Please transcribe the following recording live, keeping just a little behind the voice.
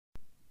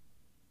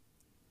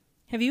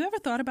Have you ever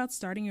thought about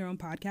starting your own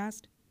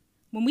podcast?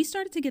 When we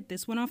started to get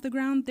this one off the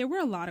ground, there were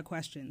a lot of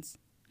questions.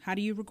 How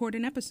do you record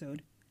an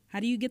episode? How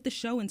do you get the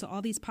show into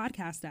all these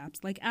podcast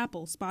apps like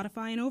Apple,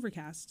 Spotify, and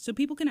Overcast so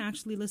people can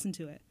actually listen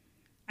to it?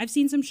 I've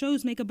seen some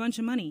shows make a bunch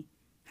of money.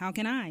 How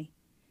can I?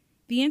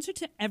 The answer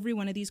to every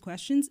one of these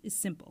questions is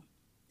simple.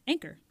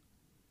 Anchor.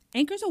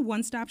 Anchor's a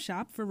one-stop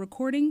shop for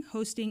recording,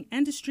 hosting,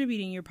 and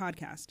distributing your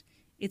podcast.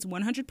 It's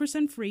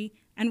 100% free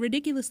and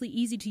ridiculously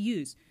easy to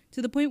use,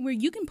 to the point where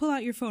you can pull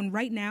out your phone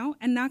right now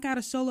and knock out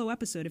a solo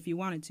episode if you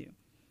wanted to.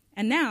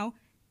 And now,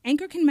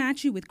 Anchor can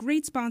match you with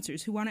great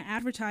sponsors who want to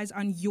advertise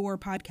on your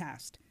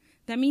podcast.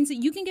 That means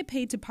that you can get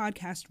paid to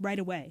podcast right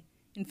away.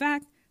 In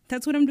fact,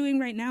 that's what I'm doing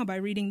right now by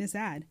reading this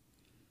ad.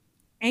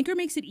 Anchor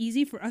makes it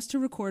easy for us to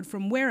record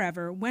from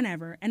wherever,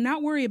 whenever, and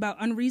not worry about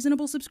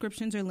unreasonable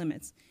subscriptions or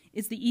limits.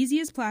 It's the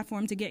easiest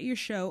platform to get your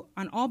show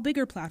on all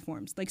bigger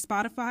platforms like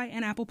Spotify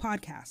and Apple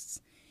Podcasts.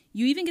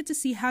 You even get to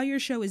see how your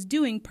show is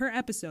doing per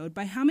episode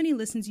by how many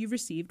listens you've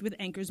received with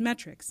Anchor's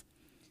metrics.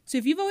 So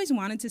if you've always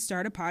wanted to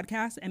start a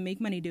podcast and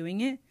make money doing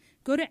it,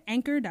 go to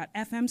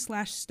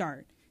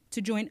anchor.fm/start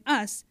to join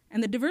us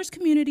and the diverse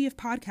community of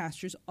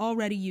podcasters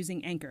already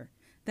using Anchor.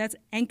 That's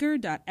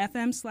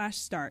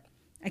anchor.fm/start.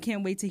 I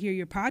can't wait to hear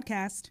your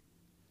podcast.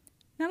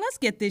 Now let's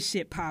get this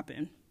shit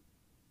poppin'.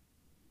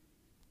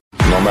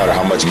 No matter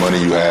how much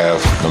money you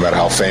have, no matter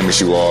how famous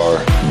you are,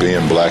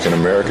 being black in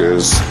America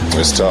is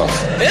tough.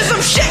 There's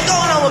some shit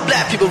going on with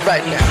black people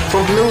right now.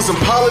 From news and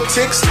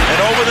politics,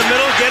 and over the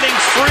middle, getting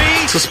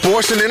free, to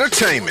sports and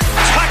entertainment.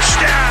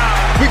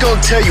 Touchdown! We're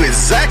gonna tell you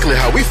exactly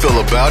how we feel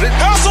about it.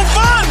 Have some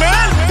fun,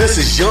 man! This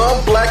is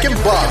Young, Black, and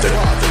Bothered.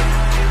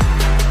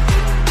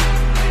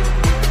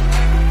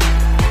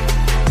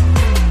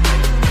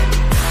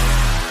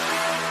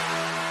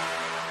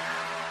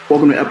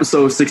 Welcome to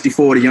episode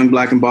 64 of the Young,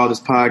 Black, and Bothers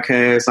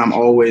podcast. I'm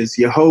always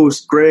your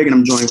host, Greg, and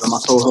I'm joined by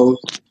my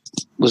co-host.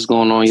 What's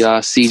going on,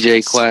 y'all?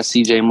 CJ Class,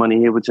 CJ Money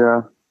here with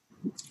y'all.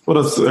 What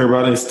up,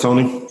 everybody? It's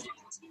Tony.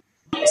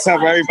 What's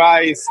up,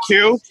 everybody? It's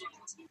Q.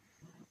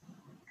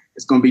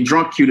 It's going to be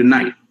drunk Q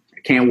tonight.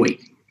 I can't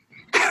wait.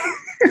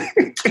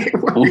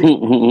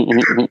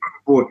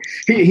 Boy,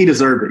 he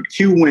deserved it.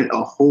 Q went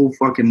a whole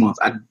fucking month.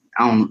 I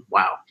don't,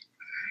 wow.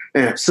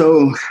 Yeah,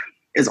 so...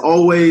 As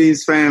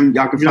always, fam,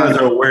 y'all can you guys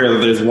are aware that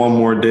there's one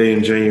more day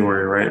in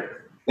January, right?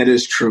 That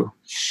is true.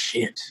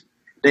 Shit.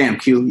 Damn,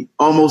 Q.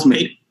 Almost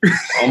made it.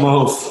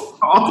 Almost.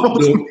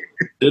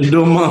 Didn't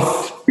do a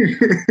month.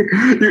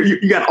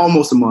 you got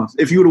almost a month.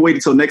 If you would have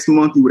waited till next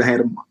month, you would have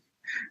had a month.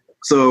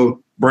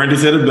 So Brandy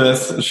said it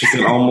best. She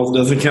said almost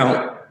doesn't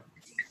count.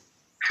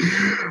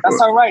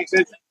 That's all right.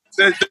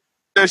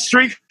 The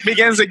streak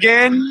begins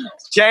again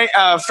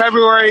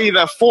February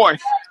the 4th.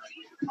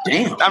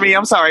 Damn. I mean,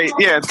 I'm sorry.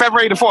 Yeah,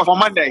 February the 4th on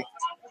Monday.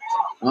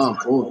 Oh,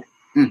 boy.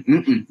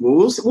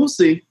 Well, we'll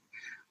see.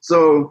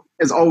 So,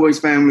 as always,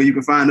 family, you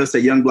can find us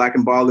at Young, Black,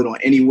 and Bothered on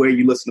anywhere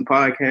you listen to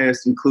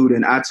podcasts,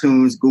 including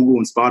iTunes, Google,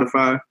 and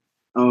Spotify.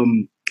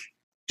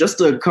 Just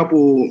a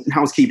couple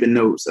housekeeping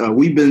notes.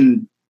 We've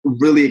been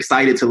really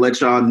excited to let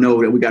y'all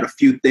know that we got a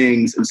few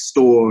things in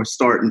store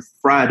starting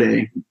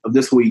Friday of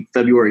this week,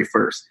 February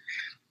 1st.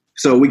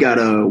 So we got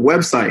a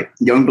website,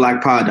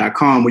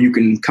 youngblackpod.com, where you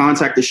can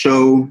contact the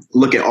show,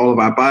 look at all of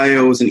our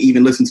bios, and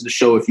even listen to the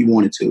show if you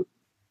wanted to.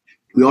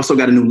 We also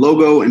got a new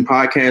logo and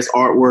podcast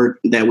artwork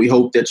that we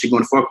hope that you're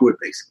going to fuck with,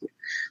 basically.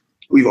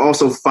 We've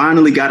also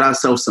finally got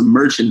ourselves some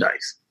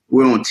merchandise.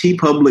 We're on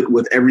TeePublic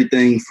with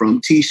everything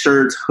from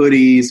T-shirts,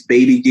 hoodies,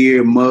 baby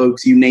gear,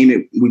 mugs, you name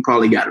it, we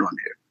probably got it on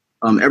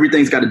there.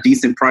 Everything's got a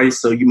decent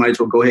price, so you might as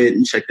well go ahead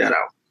and check that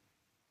out.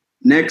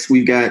 Next,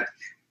 we've got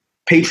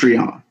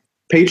Patreon.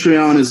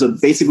 Patreon is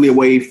basically a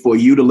way for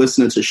you, the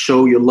listener, to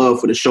show your love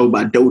for the show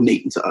by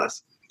donating to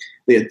us.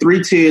 There are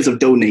 3 tiers of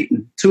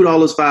donating, $2,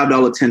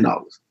 $5,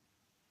 $10.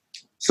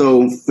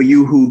 So for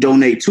you who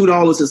donate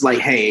 $2, it's like,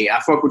 hey, I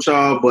fuck with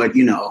y'all, but,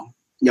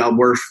 y'all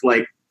worth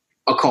like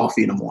a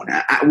coffee in the morning.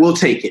 We'll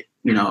take it,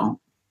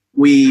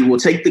 We will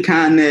take the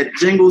kind that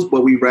jingles,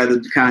 but we rather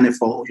the kind that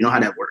falls. You know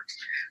how that works.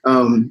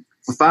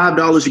 For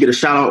 $5, you get a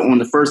shout out on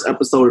the first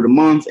episode of the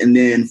month. And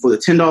then for the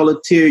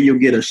 $10 tier, you'll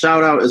get a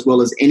shout out as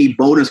well as any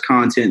bonus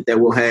content that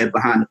we'll have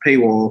behind the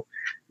paywall,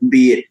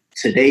 be it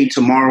today,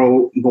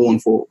 tomorrow, going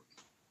forward.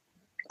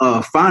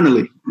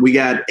 Finally, we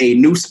got a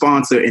new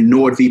sponsor in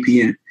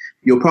NordVPN.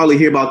 You'll probably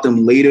hear about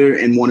them later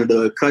in one of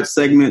the cut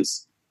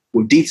segments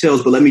with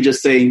details, but let me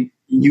just say,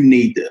 you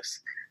need this.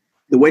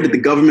 The way that the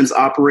government's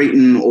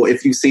operating, or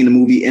if you've seen the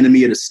movie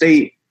Enemy of the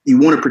State, you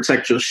want to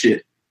protect your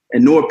shit.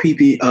 And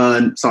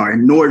NordVPN,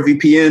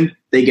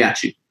 they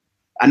got you.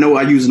 I know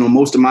I use it on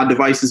most of my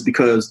devices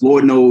because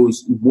Lord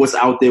knows what's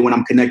out there when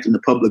I'm connecting to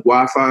public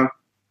Wi-Fi,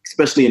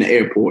 especially in the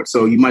airport.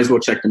 So you might as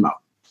well check them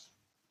out.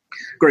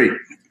 Great.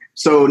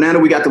 So now that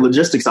we got the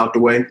logistics out the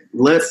way,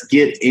 let's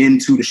get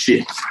into the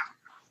shit.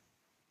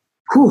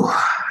 Whew.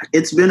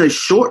 It's been a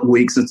short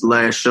week since the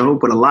last show,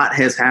 but a lot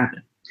has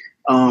happened.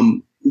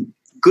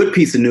 Good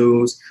piece of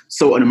news.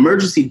 So an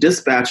emergency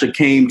dispatcher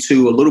came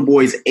to a little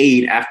boy's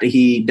aid after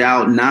he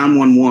dialed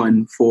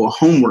 911 for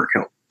homework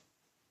help.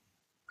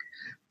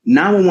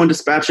 911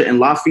 dispatcher in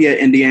Lafayette,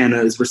 Indiana,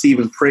 is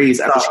receiving praise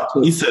after she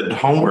took You said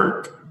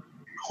homework,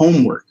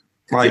 homework.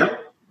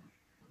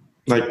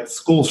 like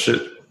school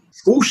shit.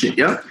 School shit,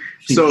 yep.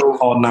 She So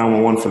called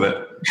 911 for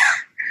that.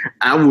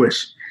 I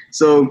wish.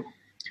 So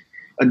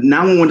a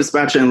 911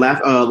 dispatcher in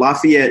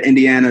Lafayette,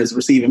 Indiana, is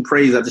receiving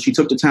praise after she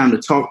took the time to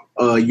talk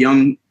a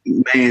young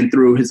man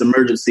through his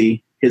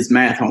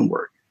math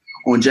homework.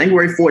 On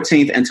January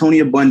 14th,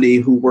 Antonia Bundy,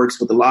 who works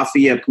with the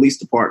Lafayette Police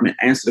Department,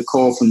 answered a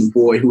call from the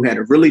boy who had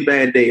a really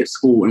bad day at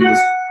school and was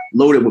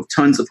loaded with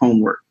tons of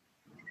homework.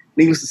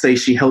 Needless to say,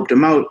 she helped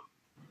him out.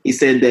 He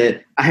said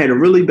that, I had a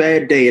really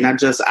bad day and I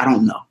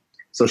don't know.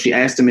 So she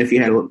asked him if he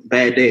had a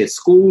bad day at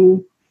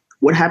school.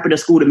 What happened at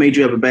school that made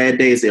you have a bad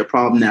day? Is there a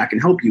problem that I can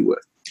help you with?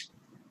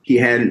 He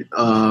had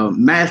a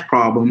math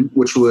problem,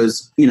 which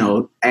was,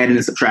 adding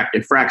and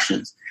subtracting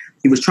fractions.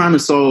 He was trying to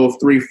solve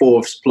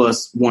 3/4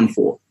 plus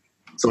 1/4.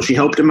 So she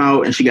helped him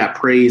out, and she got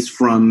praise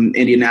from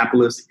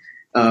Indianapolis.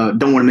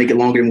 Don't want to make it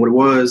longer than what it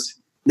was.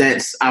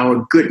 That's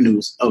our good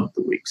news of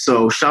the week.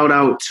 So shout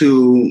out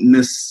to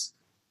Miss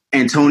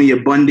Antonia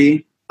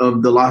Bundy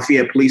of the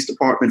Lafayette Police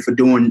Department for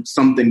doing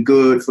something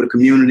good for the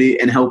community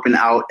and helping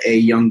out a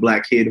young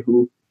black kid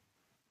who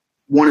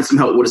wanted some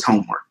help with his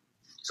homework.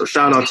 So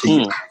shout out to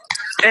you.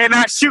 And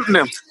not shooting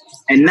him.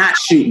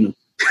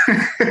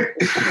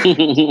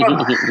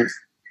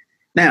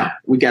 Now,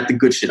 we got the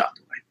good shit out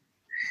the way.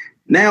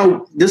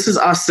 Now, this is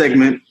our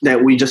segment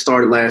that we just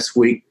started last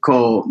week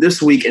called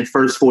This Week in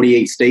First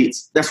 48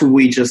 States. That's what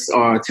we just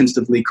are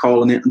tentatively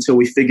calling it until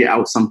we figure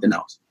out something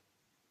else.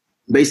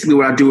 Basically,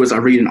 what I do is I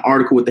read an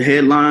article with the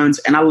headlines,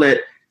 and I let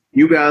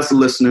you guys, the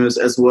listeners,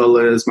 as well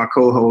as my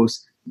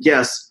co-host,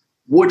 guess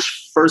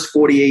which first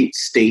 48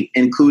 state,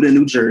 including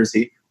New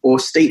Jersey, or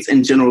states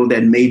in general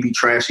that may be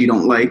trash you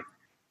don't like,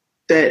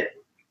 that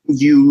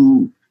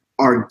you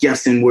are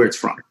guessing where it's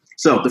from.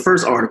 So the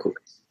first article,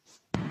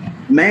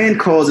 man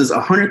causes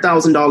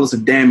 $100,000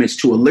 of damage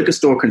to a liquor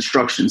store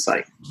construction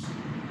site.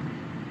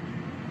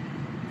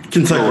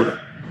 Kentucky.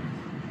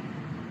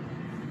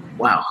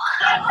 Wow.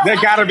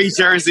 That gotta be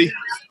Jersey.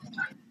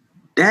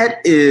 That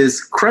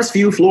is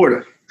Crestview,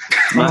 Florida.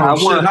 Oh,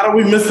 shit. How did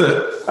we miss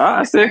it?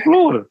 I said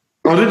Florida.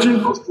 Oh, did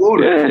you?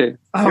 Florida. Yeah.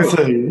 I'll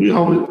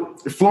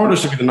say, Florida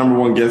should be the number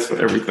one guess for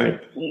everything.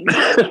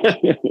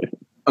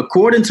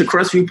 According to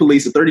Crestview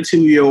Police, a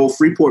 32-year-old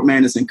Freeport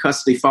man is in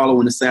custody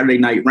following a Saturday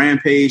night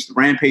rampage. The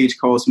rampage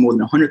caused more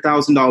than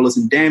 $100,000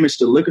 in damage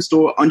to the liquor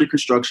store under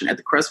construction at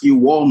the Crestview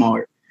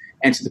Walmart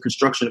and to the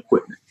construction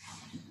equipment.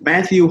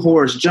 Matthew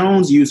Horace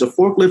Jones used a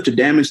forklift to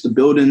damage the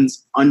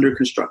buildings under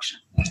construction.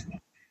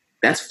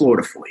 That's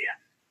Florida for you.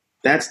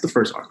 That's the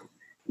first article.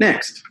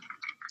 Next.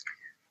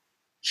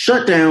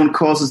 Shutdown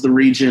causes the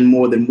region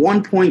more than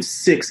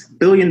 $1.6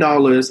 billion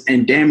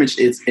and damaged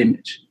its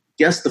image.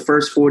 Guess the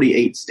first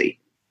 48 state.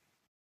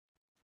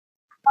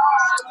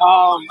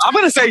 I'm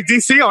going to say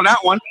D.C. on that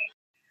one.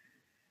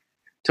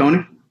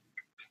 Tony?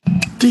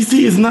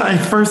 D.C. is not a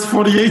first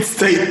 48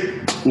 state.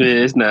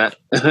 Yeah, it's not.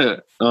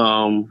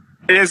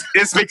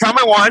 It's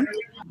becoming one.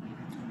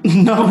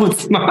 No,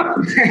 it's not.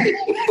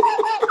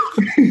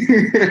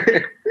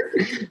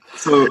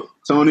 So,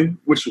 Tony,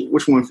 which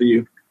one for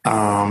you?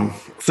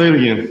 Say it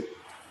again.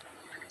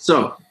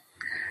 So,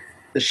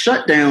 the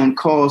shutdown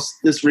cost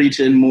this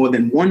region more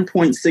than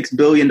 $1.6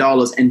 billion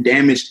and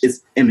damaged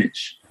its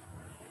image.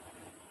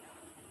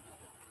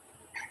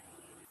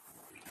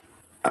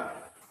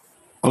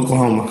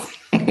 Oklahoma.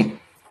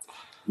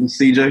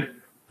 CJ?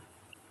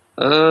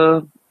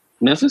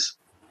 Memphis?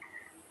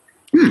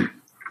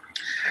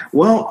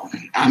 Well,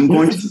 I'm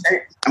going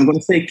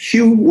to say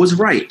Q was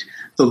right.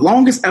 The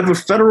longest ever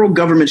federal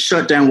government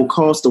shutdown will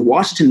cost the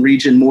Washington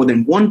region more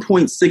than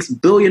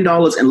 $1.6 billion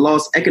in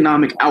lost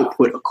economic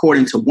output,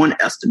 according to one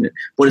estimate.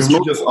 But it's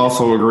just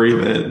also agree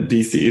that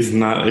D.C. is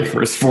not a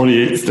first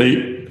 48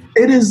 state.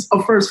 It is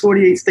a first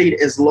 48 state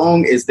as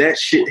long as that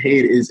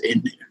shithead is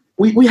in there.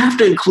 We have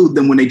to include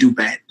them when they do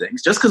bad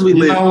things. Just because we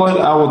live. You know what?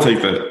 I will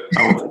take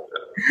that.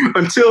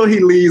 Until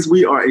he leaves,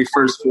 we are a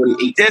first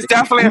 48 There's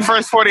definitely a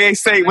first 48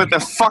 state with the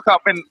fuck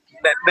up and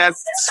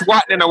that's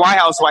swatting in the White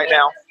House right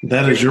now.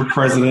 That is your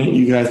president.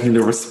 You guys need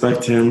to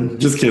respect him.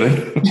 Just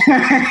kidding.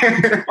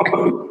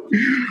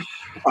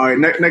 All right,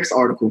 next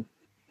article.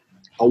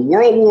 A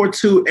World War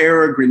II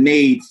era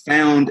grenade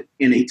found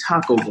in a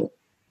Taco Bell.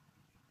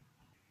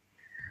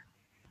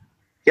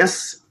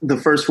 Guess the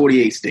first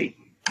 48 state.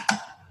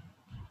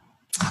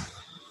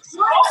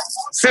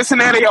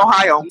 Cincinnati,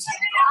 Ohio.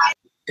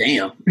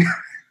 Damn.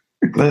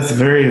 That's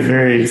very,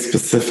 very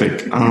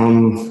specific.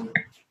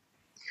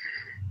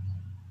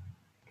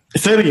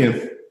 Say it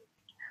again.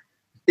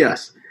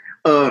 Yes.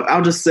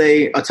 I'll just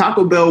say a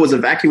Taco Bell was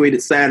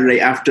evacuated Saturday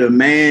after a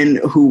man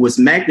who was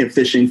magnet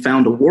fishing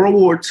found a World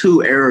War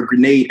II era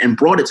grenade and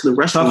brought it to the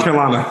restaurant. South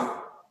Carolina.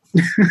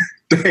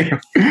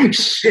 Damn.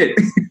 Shit.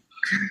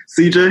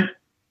 CJ?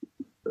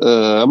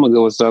 I'm going to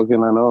go with South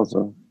Carolina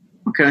also.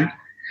 Okay.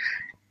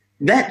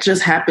 That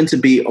just happened to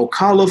be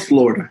Ocala,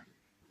 Florida.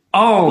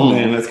 Oh,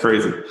 man, that's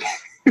crazy.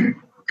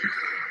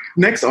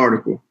 Next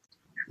article.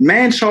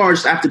 Man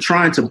charged after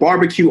trying to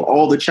barbecue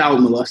all the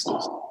child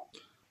molesters.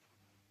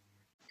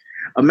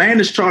 A man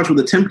is charged with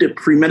attempted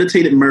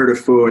premeditated murder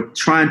for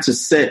trying to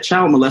set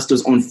child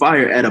molesters on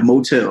fire at a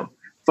motel.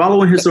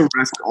 Following his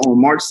arrest on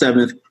March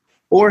 7th,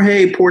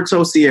 Jorge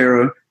Porto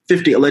Sierra,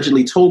 50,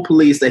 allegedly told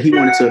police that he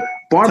wanted to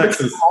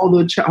barbecue all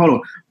the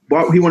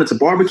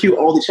barbecue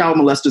all the child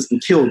molesters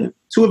and kill them.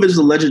 2 of his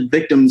alleged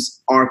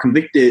victims are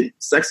convicted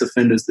sex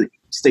offenders, the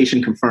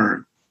station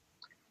confirmed.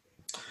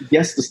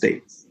 Guess the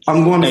states.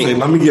 I'm going to say,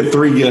 let me get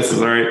 3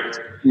 guesses, all right?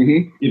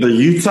 Mm-hmm. Either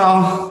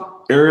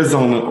Utah,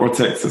 Arizona, or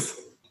Texas.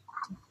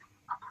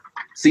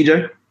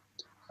 CJ?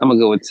 I'm gonna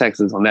go with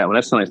Texas on that one.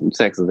 That sounds like some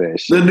Texas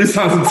ass shit. That do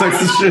sound some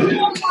Texas shit.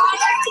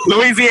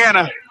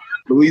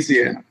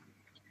 Louisiana.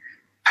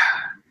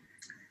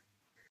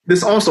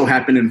 This also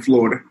happened in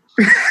Florida.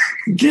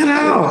 Get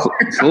out.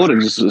 Florida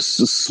just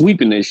was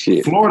sweeping that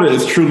shit. Florida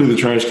is truly the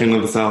trash can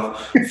of the South.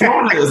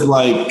 Florida is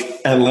like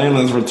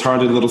Atlanta's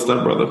retarded little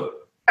stepbrother.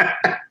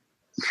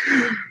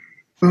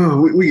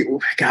 We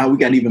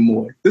got even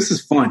more. This is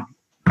fun.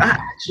 I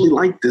actually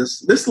like this.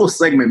 This little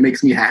segment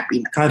makes me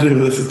happy. I do.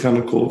 This is kind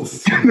of cool. This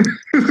is fun.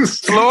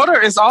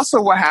 Florida is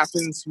also what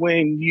happens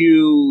when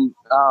you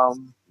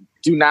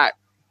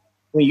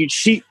when you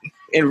cheat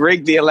and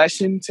rig the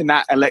election to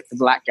not elect the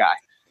black guy.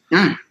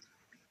 I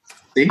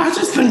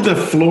just think that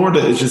Florida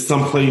is just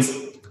some place.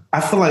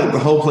 I feel like the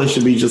whole place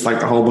should be just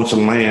like a whole bunch of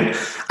land.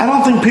 I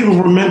don't think people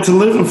were meant to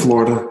live in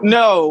Florida.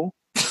 No.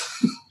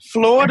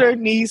 Florida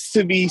needs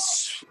to be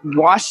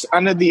washed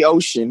under the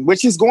ocean,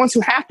 which is going to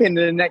happen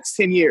in the next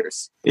 10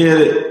 years. Yeah,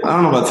 I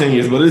don't know about 10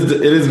 years, but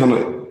it is going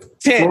to.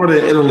 Florida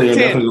and Italy are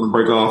definitely going to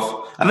break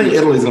off. I think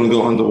Italy's going to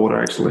go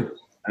underwater, actually.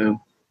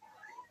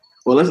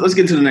 Well, let's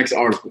get to the next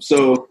article.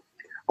 So,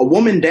 a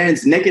woman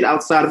danced naked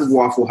outside of a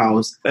Waffle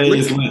House.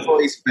 Licked the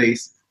employee's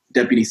face.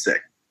 Deputy say.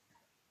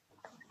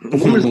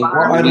 Georgia,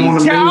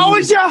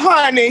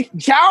 honey.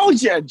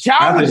 Georgia.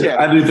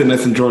 I do think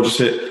that's some Georgia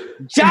shit.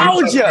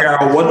 Georgia.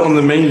 What on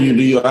the menu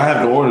do I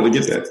have to order to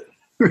get that?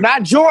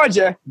 Not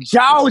Georgia.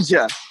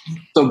 Georgia.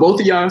 So both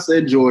of y'all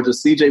said Georgia.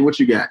 CJ, what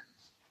you got?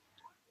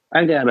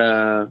 I got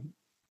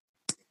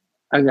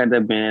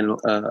that band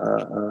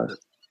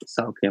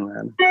South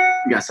Carolina.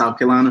 You got South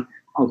Carolina?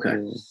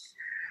 Okay. Yeah.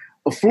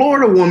 A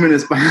Florida woman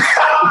is behind.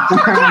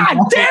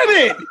 God damn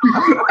it!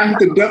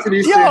 After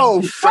deputy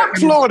said, fuck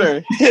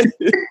Florida. Yo,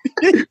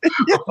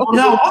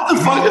 what the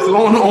fuck is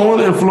going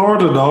on in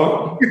Florida,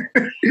 dog?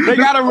 They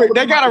got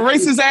a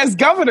racist ass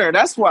governor.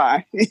 That's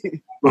why.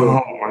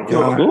 Oh my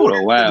god!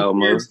 Oh wow,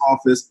 man.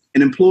 Office.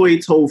 An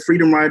employee told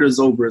Freedom Rider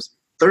Zobras,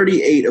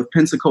 38 of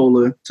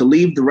Pensacola, to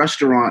leave the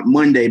restaurant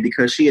Monday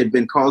because she had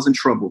been causing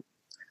trouble.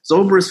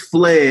 Zobras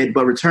fled,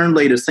 but returned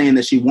later, saying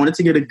that she wanted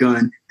to get a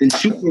gun, then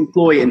shoot the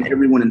employee and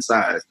everyone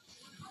inside.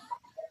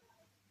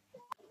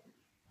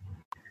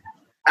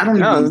 I don't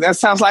know. That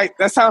sounds like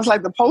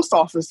the post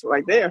office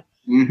right there.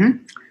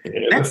 Mm-hmm.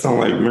 Yeah, that sounds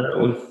like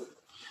Maryland.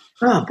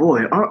 Oh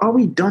boy, are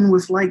we done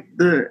with like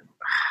the?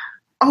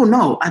 Oh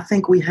no, I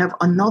think we have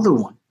another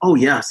one. Oh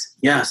yes,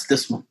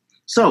 this one.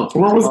 So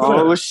what was that?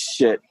 Oh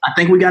shit! I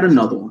think we got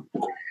another one.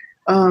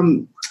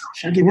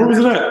 Should I give you? What was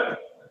that?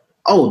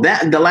 Oh,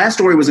 the last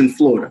story was in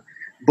Florida,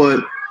 but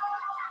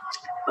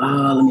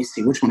let me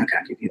see which one I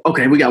can give you.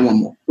 Okay, we got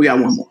one more.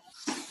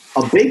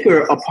 A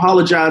baker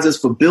apologizes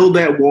for Build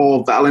That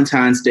Wall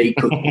Valentine's Day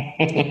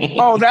cookie.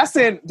 Oh, that's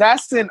in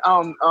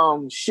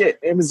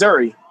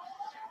Missouri.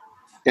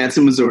 That's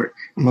in Missouri.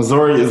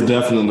 Missouri is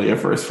definitely a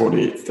first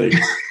 48 state.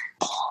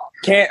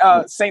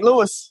 St.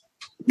 Louis.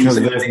 Because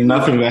there's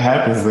nothing that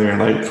happens there.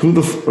 Like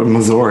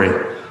Missouri?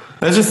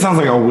 That just sounds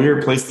like a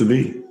weird place to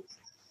be.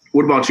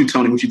 What about you,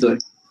 Tony? What you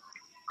think?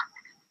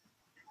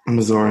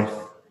 Missouri.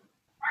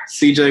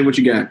 CJ, what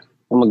you got?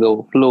 I'm gonna go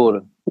with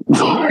Florida.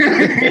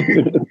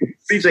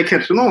 CJ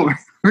catching on.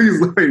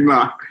 He's like,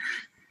 nah.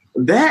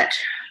 The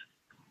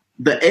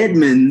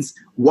Edmonds,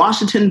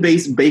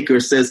 Washington-based baker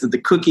says that the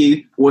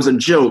cookie was a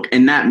joke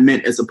and not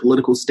meant as a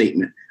political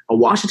statement. A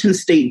Washington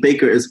state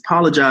baker is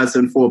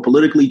apologizing for a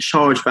politically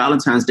charged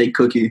Valentine's Day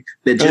cookie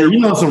that you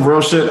know some real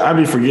shit. I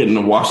be forgetting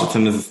that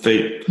Washington is a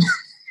state.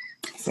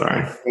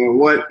 Sorry.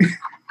 What?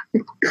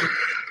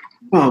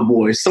 Oh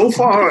boy! So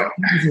far,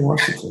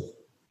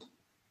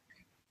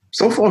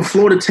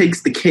 Florida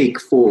takes the cake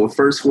for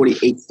first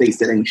 48 states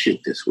that ain't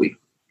shit this week.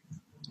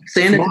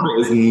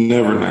 Florida is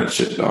never not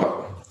shit,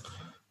 dog.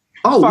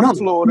 Oh fuck no,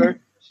 Florida!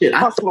 Shit,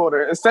 fuck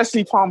Florida,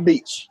 especially Palm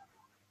Beach.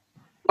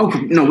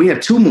 Okay, no, we have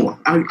 2 more.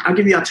 I'll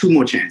give y'all 2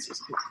 more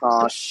chances.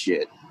 Oh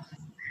shit!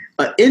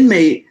 An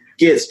inmate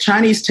gets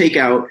Chinese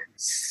takeout,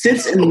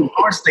 sits in the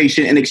car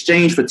station in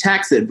exchange for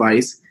tax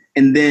advice,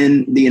 and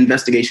then the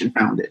investigation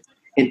found it.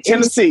 In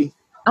Tennessee.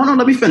 No,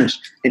 let me finish.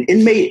 An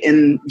inmate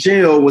in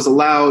jail was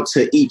allowed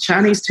to eat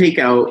Chinese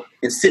takeout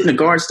and sit in a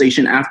guard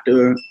station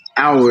after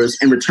hours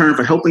in return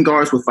for helping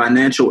guards with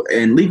financial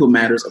and legal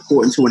matters,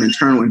 according to an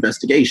internal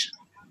investigation.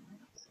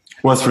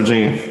 West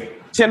Virginia.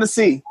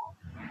 Tennessee.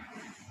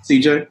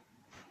 CJ?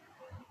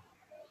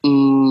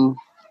 I'm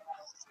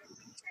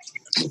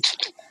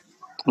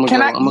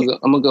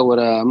gonna go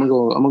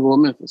with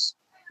Memphis.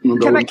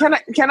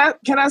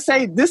 Can I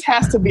say this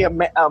has to be a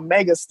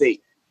mega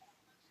state?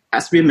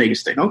 Has to be a mega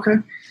state. Okay.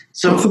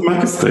 So what's a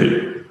mega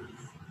state?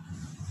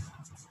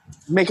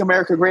 Make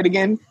America great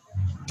again.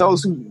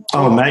 Those who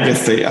mega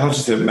state. I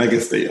just said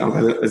mega state. I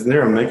was like, is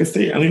there a mega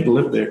state? I need to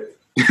live there.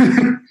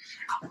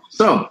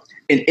 So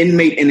an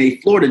inmate in a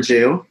Florida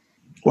jail.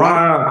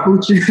 Wow.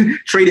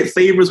 Traded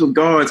favors with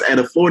guards at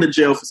a Florida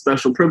jail for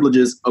special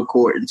privileges,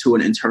 according to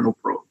an internal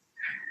probe.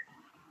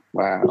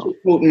 Wow.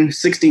 Fulton,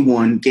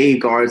 61,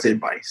 gave guards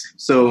advice.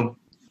 So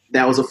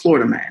that was a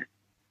Florida man.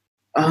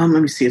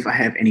 Let me see if I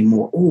have any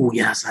more. Oh,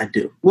 yes, I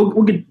do.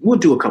 We'll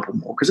do a couple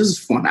more because this is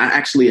fun. I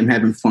actually am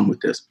having fun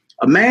with this.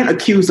 A man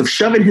accused of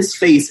shoving his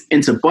face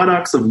into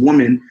buttocks of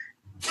women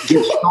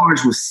gets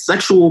charged with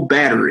sexual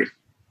battery.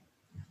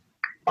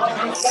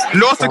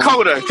 North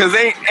Dakota, because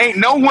ain't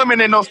no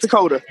women in North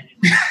Dakota.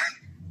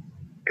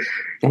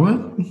 What?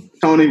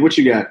 Tony, what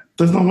you got?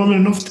 There's no women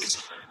in North Dakota.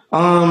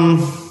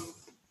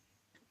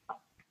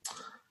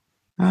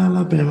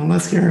 Alabama,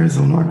 let's get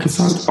Arizona,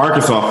 Arkansas.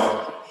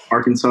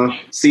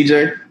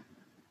 CJ?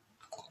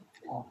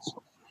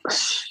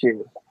 Shit.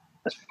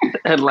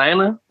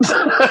 Atlanta?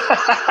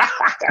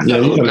 Yeah,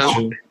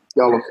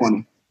 y'all are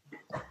funny.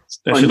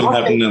 That should have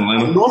happened in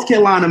Atlanta. A North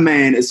Carolina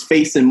man is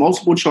facing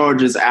multiple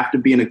charges after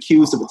being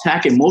accused of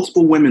attacking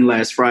multiple women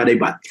last Friday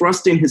by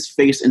thrusting his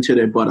face into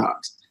their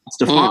buttocks.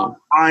 Stephon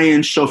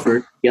Ian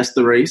Shufford, guess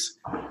the race.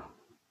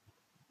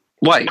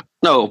 White.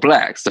 No,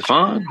 black.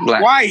 Stephon?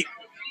 Black. White.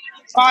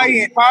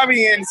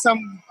 Probably in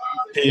some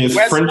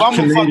West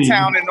Bumblefuck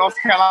town in North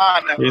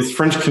Carolina. He's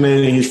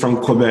French-Canadian. He's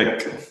from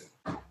Quebec.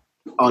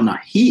 Oh, no.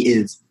 He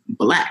is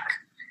black.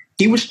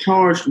 He was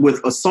charged with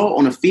assault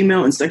on a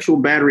female and sexual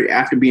battery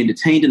after being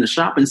detained in a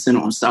shopping center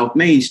on South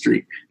Main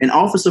Street. An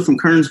officer from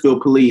Kernersville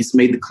Police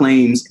made the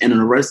claims in an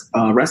arrest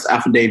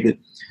affidavit.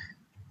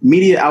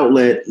 Media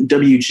outlet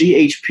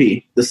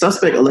WGHP. The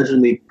suspect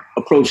allegedly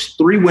approached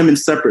 3 women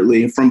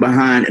separately from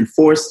behind and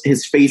forced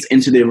his face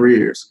into their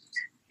rears.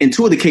 In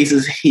 2 of the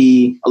cases,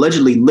 he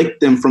allegedly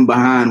licked them from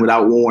behind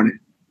without warning.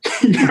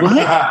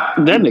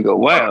 That nigga,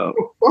 wow.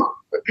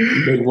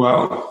 Big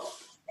wow.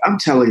 I'm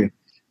telling you.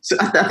 So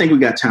I think we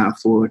got time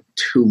for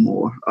 2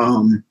 more.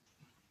 Oh,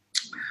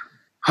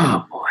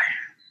 boy.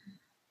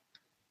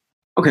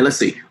 Okay, let's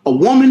see. A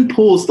woman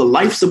pulls the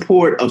life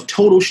support of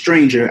total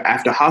stranger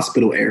after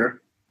hospital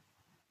error.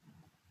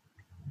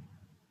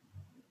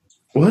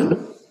 What?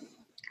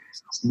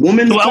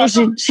 Woman. Well,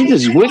 she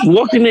just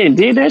walked in there and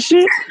did that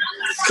shit?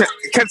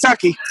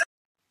 Kentucky.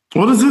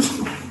 What is this?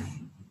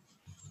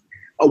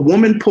 A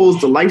woman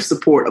pulls the life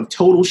support of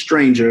total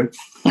stranger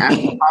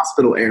after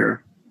hospital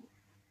error.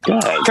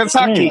 God,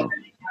 Kentucky. damn.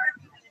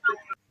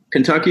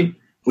 Kentucky?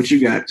 What you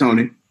got,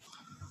 Tony?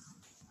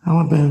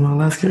 Alabama,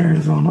 Alaska,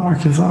 Arizona,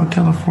 Arkansas,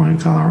 California,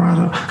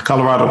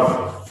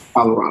 Colorado.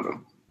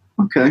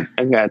 Okay.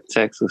 I got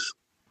Texas.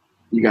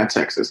 You got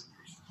Texas.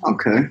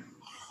 Okay.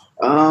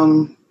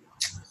 Or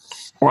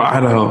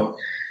Idaho.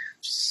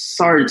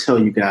 Sorry to tell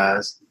you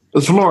guys.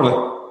 It's Florida.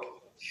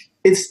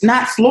 It's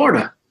not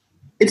Florida.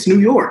 It's New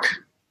York.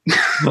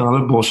 No,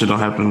 that bullshit don't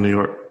happen in New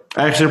York.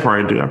 Actually, I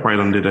probably do. I probably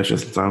done did that shit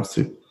sometimes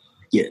too.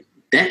 Yeah,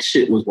 that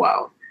shit was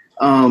wild.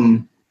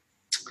 Boy.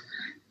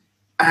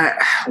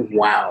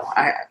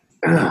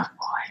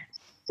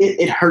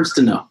 It hurts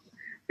to know.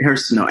 It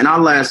hurts to know. And our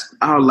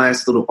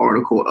last little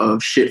article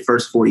of shit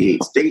first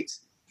 48 states.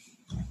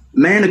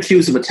 Man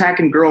accused of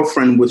attacking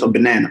girlfriend with a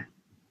banana.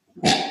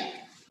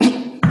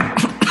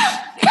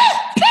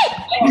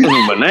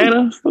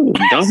 Banana?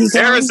 Donkey Kong?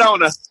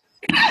 Arizona.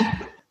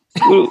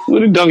 Where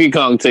did Donkey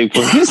Kong take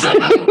place?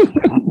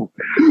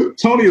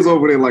 Tony is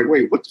over there like,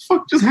 wait, what the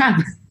fuck just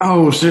happened?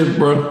 Oh, shit,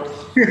 bro.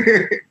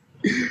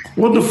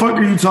 What the fuck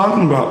are you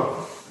talking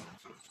about?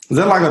 Is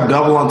that like a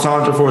double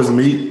entendre for his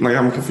meat? Like,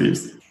 I'm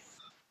confused.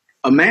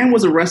 A man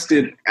was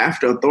arrested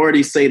after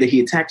authorities say that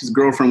he attacked his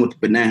girlfriend with a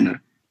banana.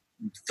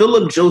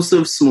 Philip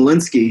Joseph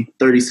Smolinski,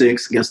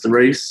 36, guess the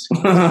race.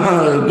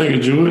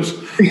 Nigga Jewish.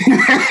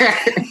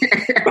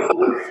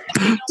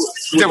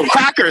 The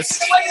crackers.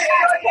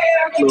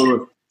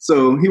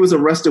 So he was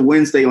arrested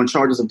Wednesday on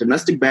charges of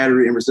domestic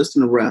battery and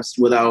resisting arrest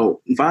without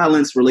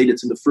violence related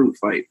to the fruit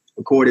fight,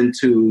 according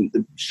to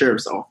the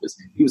sheriff's office.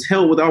 He was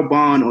held without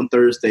bond on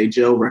Thursday,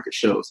 jail record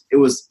shows. It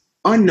was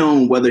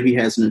unknown whether he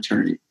has an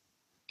attorney.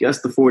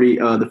 Guess the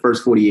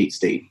first 48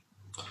 state.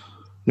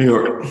 New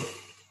York.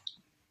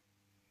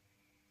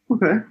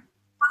 Okay.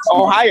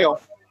 Ohio.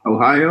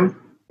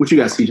 What you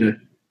got, CJ?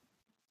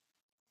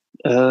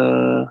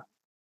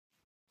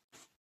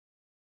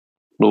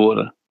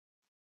 Florida.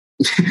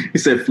 He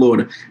said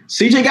Florida.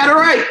 CJ got it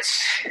right.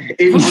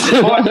 It was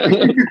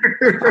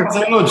I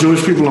don't know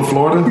Jewish people in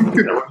Florida.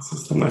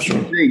 I'm not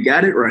sure. They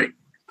got it right.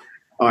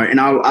 All right, and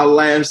our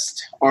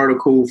last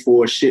article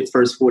for shit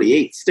first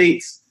 48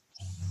 states.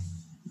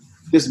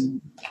 This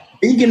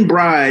vegan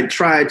bride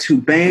tried to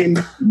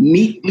ban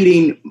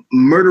meat-eating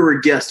murderer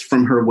guests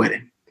from her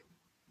wedding.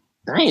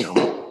 Damn.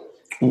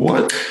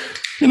 What?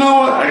 You know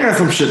what? I got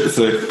some shit to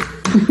say.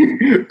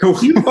 You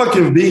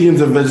fucking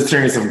vegans and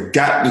vegetarians have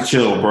got to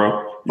chill,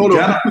 bro. You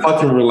gotta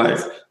fucking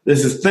relax.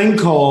 there's this thing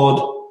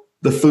called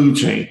the food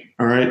chain,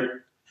 all right?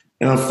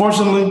 And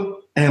unfortunately,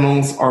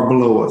 animals are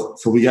below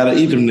us. So we got to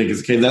eat them niggas,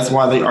 okay? That's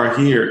why they are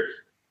here,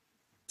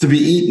 to be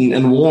eaten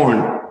and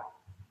worn.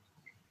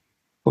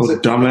 Those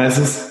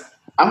dumbasses.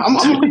 I'm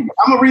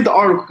gonna read the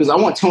article because I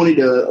want Tony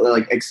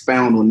to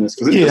expound on this.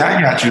 Yeah,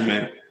 I got you,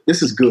 man.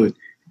 This is good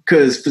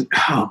because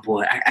oh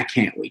boy, I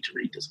can't wait to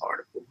read this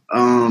article.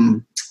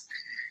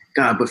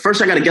 God, but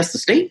first I got to guess the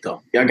state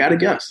though. Yeah, I got to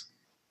guess.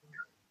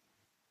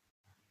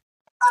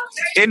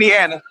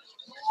 Indiana.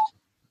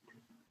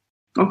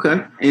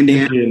 Okay,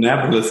 Indiana.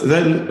 Indianapolis.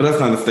 That's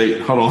not a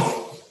state. Hold on.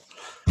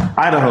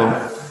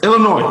 Idaho.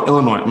 Illinois.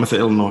 I'm gonna say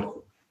Illinois.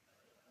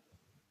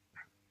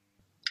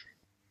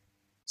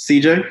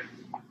 CJ.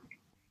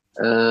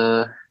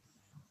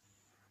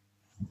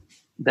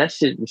 That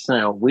shit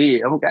sound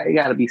weird. It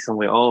got to be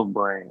somewhere off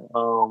brand.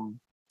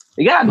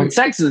 It got to be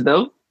Texas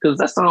though, because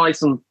that sounds like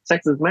some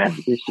Texas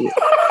magic and shit.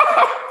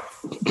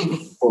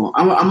 Well,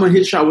 I'm gonna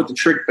hit y'all with the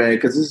trick bag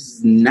because this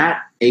is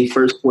not a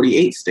first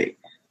 48 state.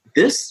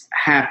 This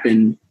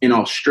happened in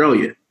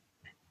Australia.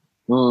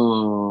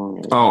 Oh,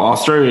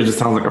 Australia just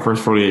sounds like a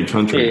first 48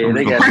 country. Yeah,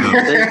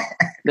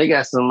 they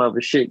got some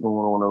other shit going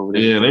on over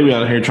there. Yeah, they be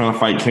out here trying to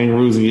fight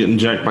kangaroos and getting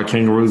jacked by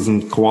kangaroos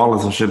and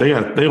koalas and shit. They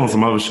on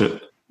some other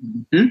shit.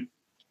 Mm-hmm.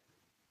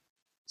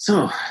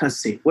 So let's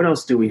see, what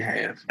else do we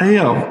have? Hey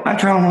yo, I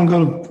kind of want to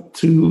go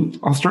to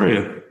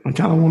Australia. I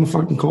kind of want a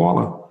fucking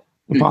koala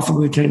and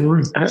possibly a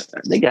kangaroo.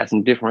 They got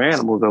some different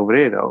animals over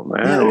there though,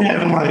 man. Yeah, they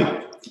having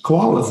like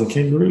koalas and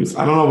kangaroos.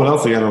 I don't know what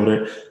else they got over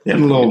there. They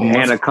have little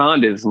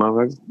anacondas,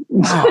 motherfucker.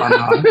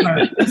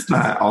 No, it's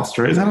not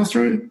Australia. Is that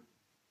Australia?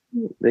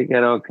 They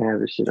got all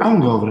kinds of shit. I'm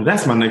gonna go over there.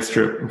 That's my next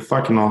trip.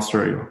 Fucking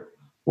Australia.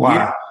 Why?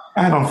 Yeah.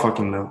 I don't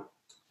fucking know.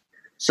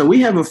 So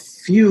we have a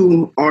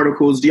few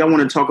articles. Do y'all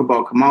want to talk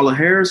about Kamala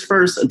Harris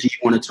first, or do you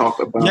want to talk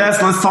about?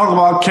 Yes, let's talk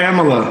about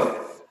Kamala.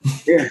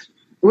 Yeah.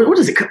 What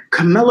is it?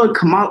 Kamala.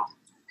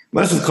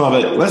 Let's just call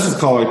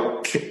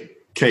it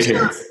K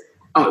Harris.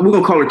 We're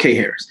gonna call her K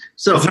Harris.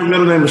 So is her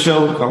middle name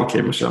Michelle? We'll call her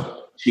K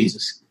Michelle.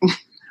 Jesus.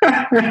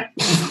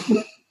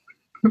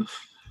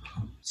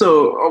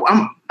 So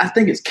I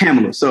think it's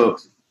Kamala.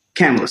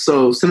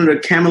 So Senator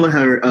Kamala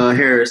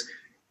Harris,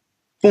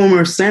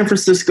 former San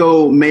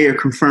Francisco mayor,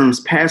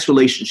 confirms past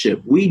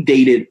relationship. We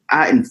dated.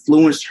 I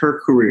influenced her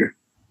career.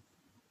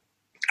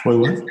 Wait,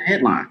 what? That's the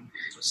headline.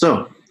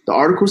 So the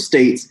article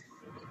states,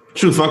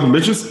 she was fucking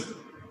bitches.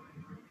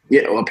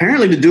 Yeah, well,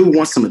 apparently the dude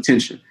wants some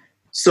attention.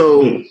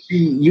 So she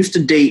used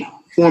to date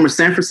former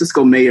San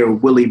Francisco mayor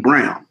Willie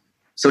Brown.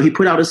 So he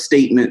put out a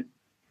statement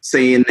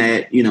saying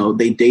that,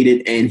 they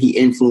dated and he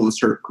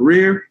influenced her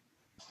career.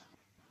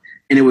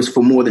 And it was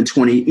for more than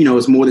 20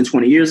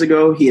 years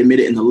ago. He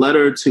admitted in the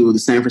letter to the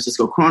San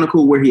Francisco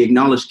Chronicle where he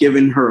acknowledged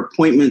giving her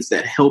appointments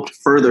that helped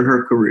further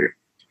her career.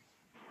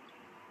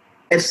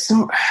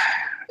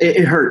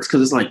 It hurts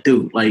because it's like,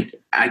 dude,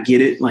 I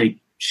get it.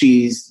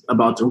 She's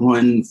about to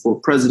run for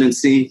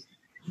presidency.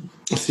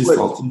 She's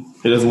salty.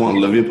 He doesn't want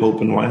Olivia Pope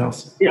in the White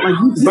House. Yeah,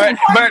 but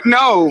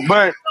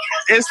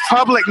it's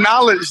public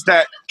knowledge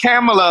that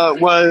Kamala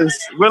was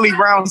Willie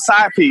Brown's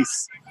side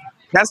piece.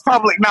 That's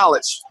public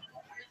knowledge.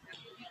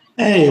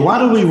 Hey, why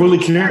do we really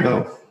care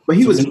though? But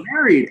he was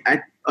married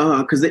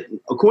because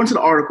according to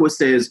the article, it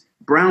says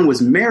Brown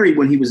was married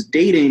when he was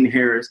dating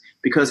Harris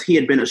because he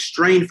had been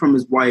estranged from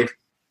his wife,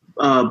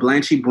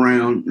 Blanche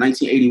Brown,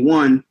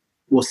 1981.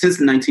 Well, since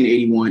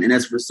 1981, and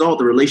as a result,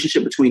 the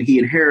relationship between he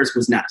and Harris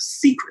was not a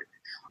secret.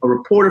 A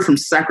reporter from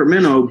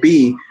Sacramento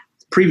Bee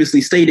previously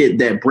stated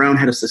that Brown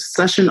had a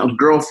succession of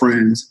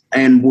girlfriends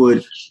and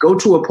would go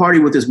to a party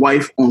with his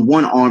wife on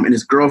one arm and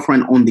his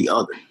girlfriend on the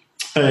other.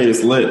 Hey,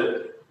 it's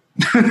lit.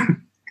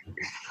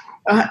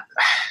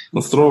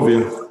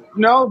 Nostrovia.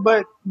 No,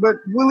 but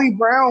Willie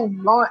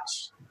Brown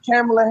launched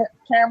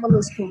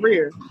Kamala's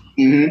career,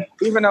 even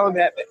though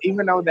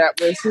that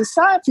was his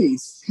side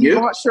piece. He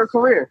launched her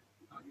career.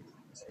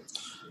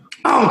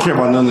 I don't care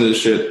about none of this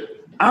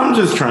shit. I'm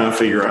just trying to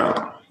figure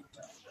out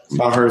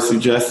about her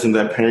suggesting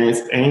that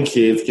parents and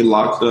kids get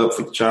locked up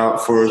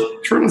for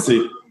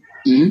truancy.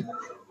 Mm-hmm.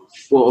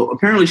 Well,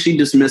 apparently she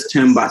dismissed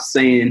him by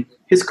saying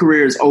his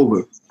career is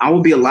over. I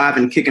will be alive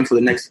and kicking for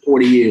the next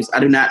 40 years. I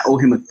do not owe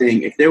him a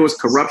thing. If there was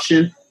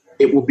corruption,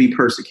 it will be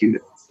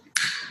persecuted.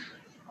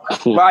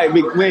 Right.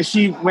 When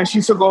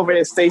she took over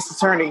as state's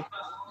attorney,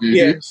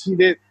 yeah, she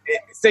did.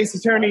 State's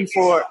attorney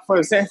for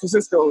San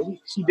Francisco,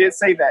 she did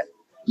say that.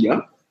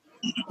 Yeah.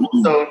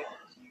 So,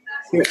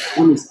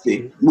 let me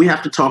see. We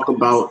have to talk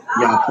about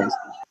y'all cases.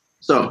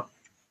 So,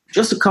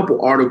 just a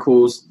couple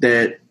articles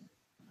that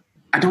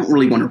I don't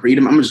really want to read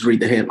them. I'm going to just read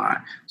the headline.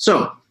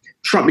 So,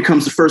 Trump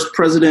becomes the first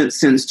president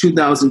since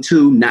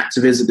 2002 not to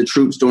visit the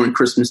troops during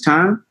Christmas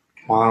time.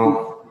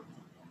 Wow.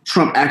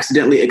 Trump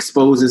accidentally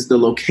exposes the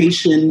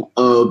location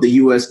of the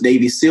U.S.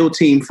 Navy SEAL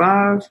Team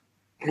 5.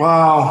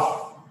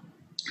 Wow.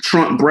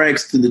 Trump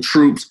brags to the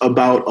troops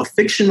about a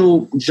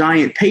fictional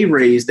giant pay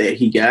raise that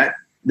he got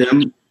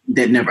them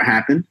that never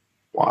happened.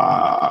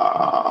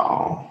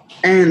 Wow.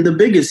 And the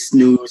biggest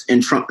news in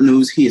Trump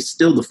news, he is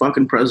still the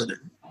fucking president.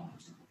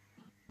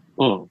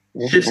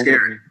 Shit's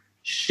scary.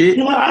 Shit.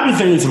 You know, I be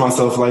thinking to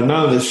myself, like,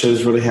 none of this shit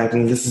is really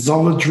happening. This is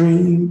all a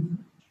dream.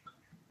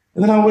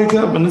 And then I wake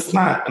up and it's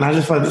not. And I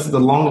just feel like this is the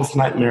longest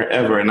nightmare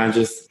ever. And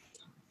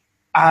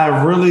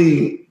I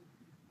really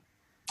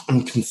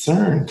am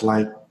concerned.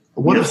 Like,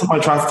 what if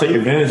somebody tries to take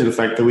advantage of the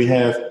fact that we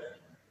have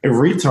a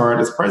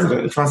retard as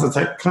president and tries to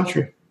attack the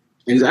country?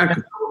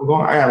 Exactly.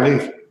 I gotta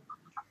leave.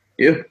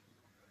 Yeah.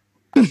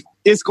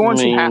 It's going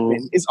to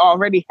happen. It's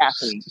already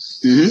happening.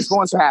 Mm-hmm. It's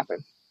going to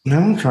happen. No,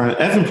 I'm trying.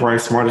 Evan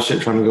Price, smart as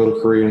shit, trying to go to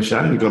Korea and shit.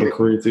 I need to go to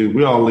Korea too.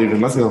 We all leaving.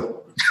 Let's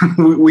go.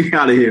 we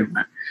out of here,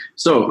 man.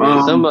 So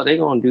they're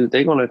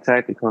gonna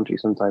attack the country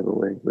some type of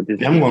way.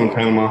 Yeah, I'm going to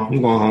Panama.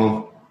 I'm going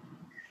home.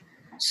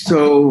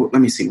 So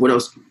let me see. What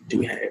else do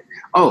we have?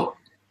 Oh,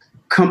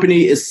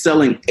 company is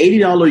selling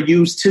 $80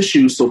 used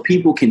tissues so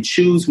people can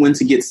choose when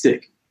to get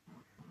sick.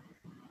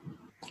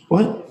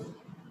 What?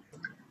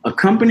 A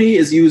company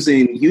is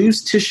using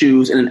used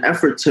tissues in an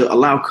effort to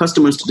allow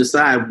customers to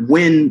decide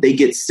when they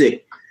get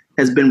sick.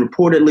 Has been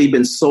reportedly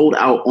been sold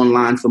out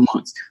online for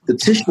months. The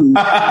tissue,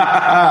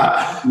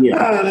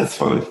 that's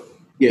funny.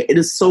 Yeah, it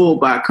is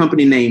sold by a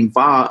company named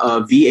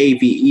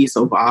VAVE.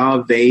 So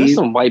VAVE. That's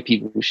some white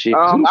people shit.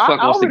 Who the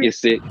fuck wants to get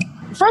sick?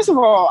 First of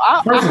all,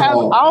 I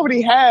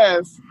already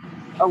have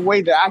a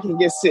way that I can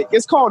get sick.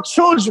 It's called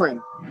children.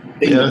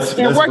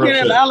 They're working in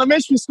an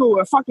elementary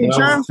school, a fucking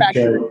germ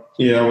factory.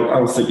 Yeah,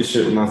 I was sick as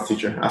shit when I was a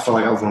teacher. I felt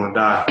like I was going to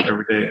die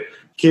every day.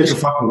 Kids are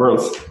fucking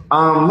gross.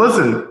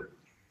 Listen,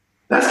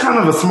 that's kind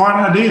of a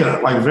smart idea,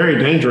 like very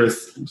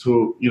dangerous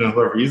to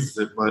whoever uses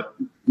it. But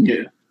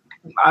yeah,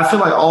 I feel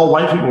like all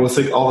white people are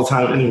sick all the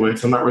time anyway,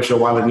 so I'm not really sure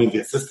why they need the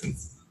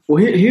assistance.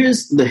 Well,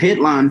 here's the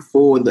headline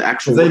for the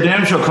actual. They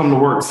damn sure come to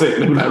work sick.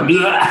 They're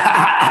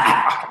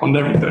like, on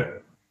everything.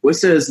 It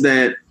says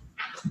that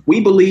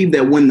we believe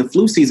that when the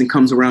flu season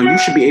comes around, you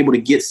should be able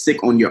to get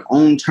sick on your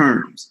own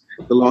terms,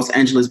 the Los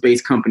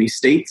Angeles-based company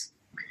states.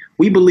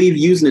 We believe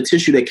using a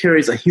tissue that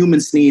carries a human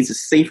sneeze is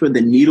safer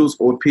than needles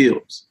or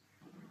pills.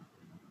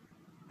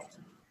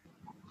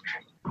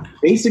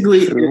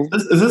 Basically,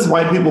 is this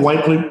white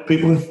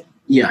people?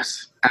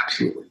 Yes,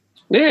 absolutely.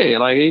 Yeah,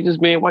 like they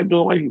just being white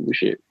doing white people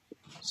shit.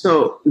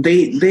 So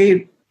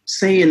they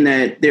saying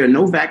that there are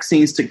no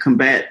vaccines to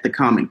combat the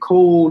common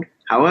cold.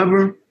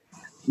 However,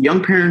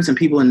 young parents and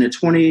people in their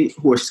 20s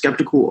who are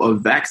skeptical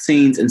of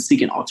vaccines and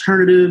seeking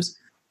alternatives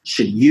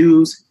should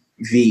use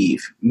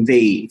VAVE,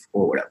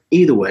 or whatever.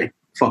 Either way,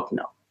 fuck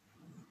no.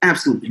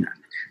 Absolutely not.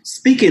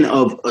 Speaking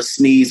of a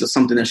sneeze or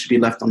something that should be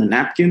left on the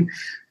napkin,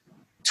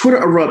 Twitter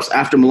erupts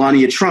after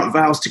Melania Trump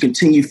vows to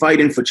continue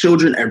fighting for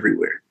children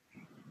everywhere.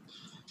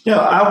 Yeah,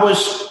 I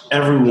wish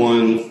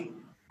everyone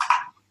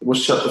would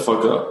shut the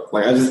fuck up.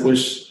 Like, I just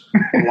wish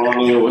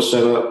Melania would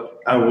shut up.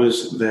 I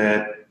wish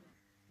that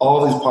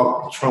all these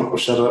Trump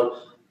would shut up.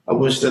 I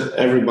wish that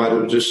everybody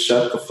would just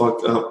shut the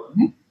fuck up.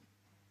 Mm-hmm.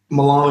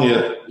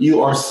 Melania,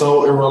 you are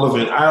so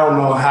irrelevant. I don't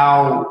know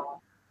how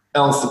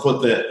else to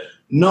put that.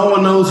 No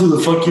one knows who the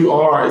fuck you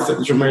are except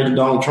that you're married to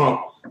Donald Trump.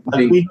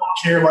 Like, we don't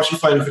care about you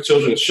fighting for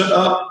children. Shut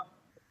up.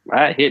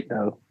 I hit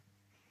though.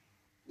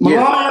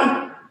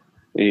 Melania?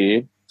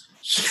 Yeah.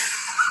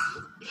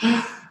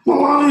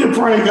 Melania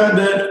probably got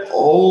that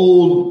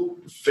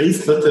old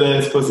face-lifted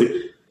ass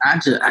pussy. I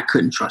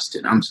couldn't trust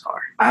it. I'm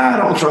sorry. I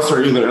don't trust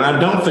her either. And I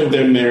don't think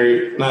they're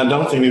married. And I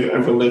don't think they've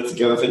ever lived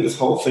together. I think this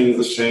whole thing is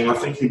a shame. I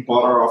think he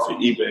bought her off of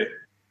eBay.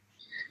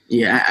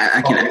 Yeah,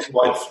 I can actually.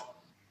 Wife.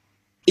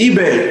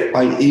 eBay.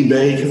 Like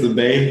eBay because of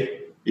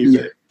Bay.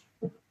 eBay.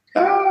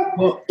 Yeah.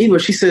 Well, anyway,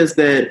 she says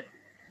that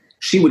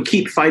she would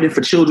keep fighting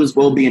for children's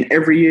well-being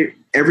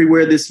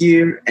everywhere this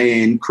year,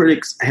 and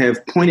critics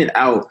have pointed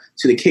out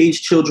to the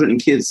caged children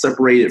and kids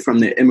separated from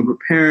their immigrant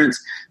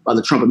parents by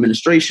the Trump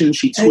administration.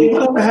 She tweeted, "Hey,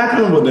 what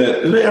happened with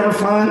that? Did they ever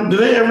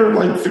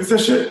fix that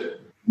shit?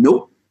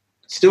 Nope,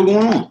 still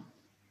going on.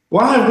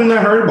 Why have we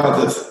not heard about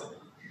this?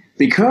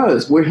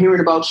 Because we're hearing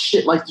about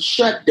shit like the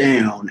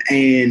shutdown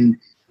and."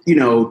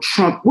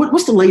 Trump,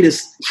 what's the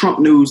latest Trump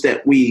news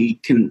that we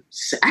can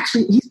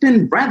actually, he's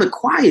been rather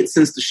quiet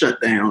since the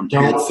shutdown.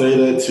 Don't say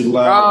that too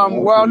loud.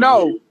 Well,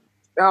 no.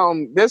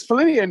 There's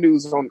plenty of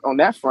news on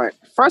that front.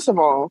 First of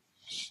all,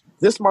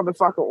 this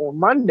motherfucker on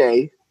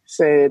Monday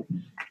said,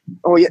 it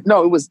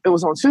was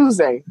on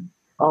Tuesday.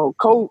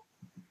 Motherfuckers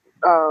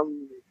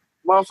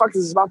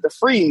is about to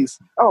freeze.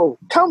 Oh,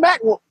 come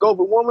back,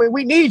 global woman.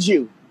 We need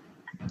you.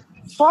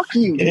 Fuck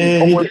you.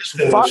 Yeah,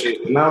 fuck.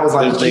 And I was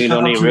like, you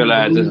don't even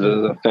realize this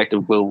is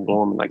effective global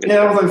warming. I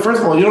was like,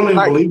 first of all, you don't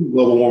even believe in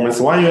global warming,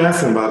 so why are you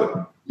asking about it?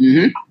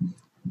 Mm-hmm.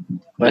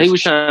 But he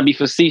was trying to be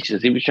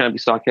facetious. He was trying to be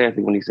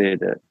sarcastic when he said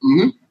that.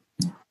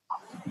 Mm-hmm.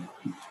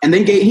 And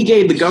then he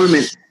gave the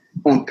government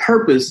on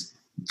purpose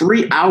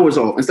 3 hours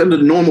off. Instead of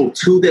the normal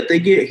 2 that they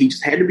get, he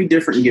just had to be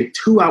different and give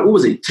 2 hours. What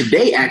was it?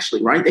 Today,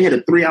 actually, right? They had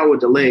a 3-hour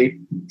delay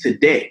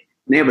today.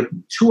 And they have a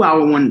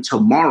 2-hour one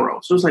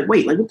tomorrow. So it's like,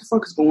 wait, what the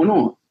fuck is going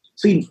on?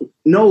 So he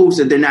knows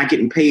that they're not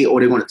getting paid or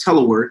they're going to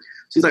telework.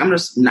 So he's like, I'm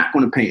just not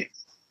going to pay it.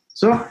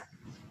 So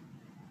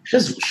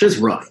it's just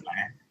rough,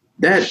 man.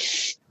 That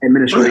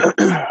administration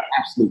is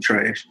absolute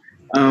trash.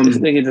 This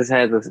nigga just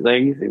has this.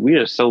 Like you said, we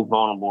are so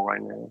vulnerable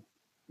right now.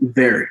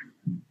 Very.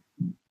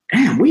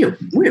 Damn, we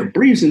are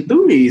breezing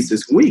through these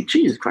this week.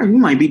 Jesus Christ, we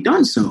might be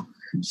done soon.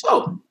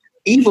 So,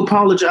 Eve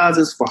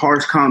apologizes for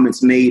harsh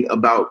comments made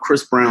about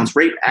Chris Brown's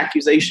rape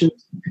accusations.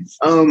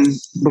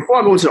 Before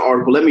I go into the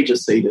article, let me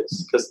just say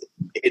this, because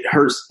it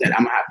hurts that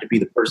I'm going to have to be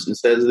the person that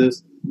says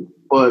this.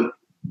 But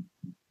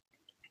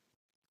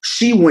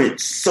she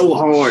went so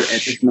hard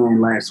at this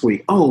man last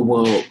week. Oh,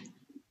 well,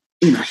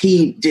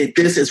 he did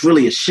this. It's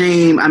really a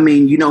shame. I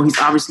mean, he's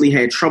obviously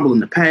had trouble in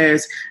the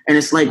past. And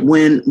it's like,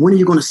 when are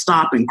you going to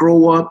stop and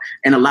grow up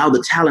and allow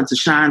the talent to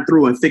shine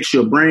through and fix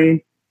your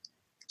brain?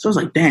 So I was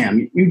like,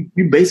 damn,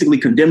 you basically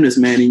condemned this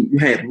man and you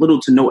had little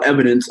to no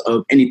evidence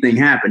of anything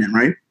happening,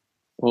 right?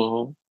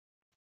 Mm-hmm.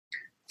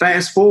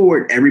 Fast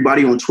forward,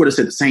 everybody on Twitter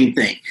said the same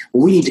thing.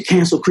 Well, we need to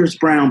cancel Chris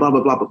Brown, blah,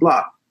 blah, blah, blah,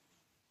 blah.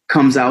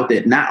 Comes out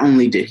that not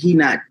only did he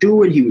not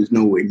do it, he was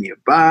nowhere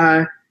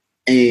nearby.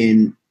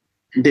 And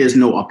there's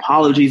no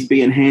apologies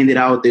being handed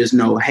out. There's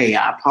no, hey,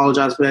 I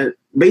apologize for that.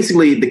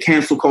 Basically, the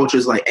cancel culture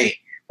is like, hey,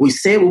 we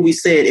said what we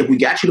said. If we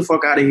got you the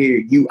fuck out of here,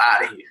 you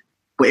out of here.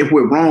 But if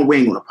we're wrong, we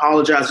ain't going to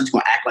apologize. We're just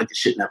going to act like the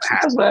shit never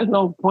happened. There's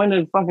no point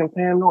in fucking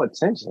paying no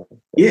attention.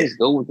 Yeah. Just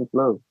go with the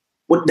flow.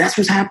 Well, that's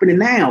what's happening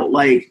now.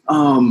 Like,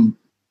 I'm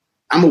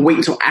going to wait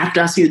until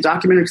after I see the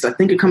documentary because I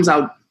think it comes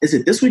out, is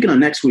it this weekend or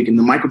next weekend?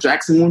 The Michael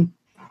Jackson one?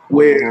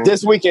 Where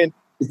This weekend.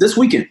 It's this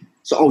weekend.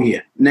 So, oh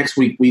yeah, next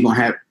week we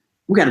got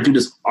to do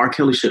this R.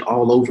 Kelly shit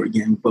all over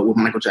again, but with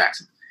Michael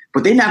Jackson.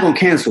 But they're not going to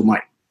cancel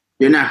Mike.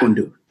 They're not going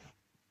to do it.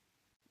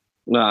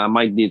 Nah,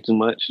 Mike did too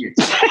much.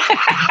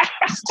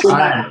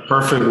 I'm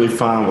perfectly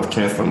fine with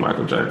canceling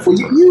Michael Jackson.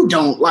 Well, you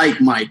don't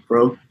like Mike,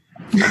 bro.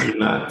 I do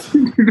not.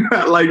 You do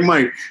not like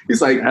Mike.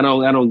 He's like, I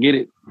don't get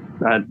it.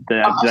 I'm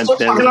going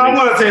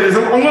to say this.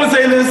 I'm going to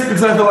say this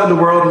because I feel like the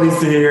world needs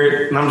to hear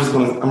it, and I'm just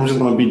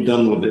going to be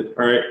done with it.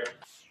 All right.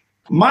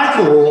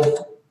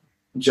 Michael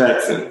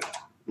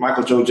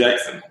Joe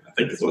Jackson, I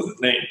think this was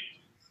his name.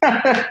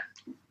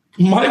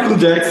 Michael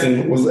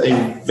Jackson was a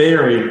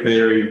very,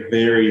 very,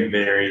 very,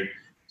 very,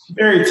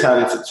 very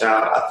talented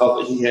child. I thought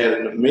that he had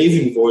an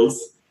amazing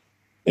voice,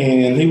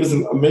 and he was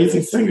an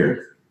amazing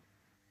singer.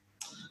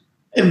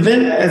 And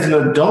then as an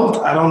adult,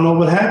 I don't know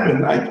what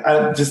happened.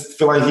 I just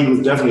feel like he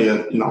was definitely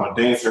a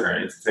dancer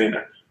and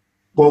entertainer.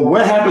 But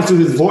what happened to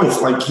his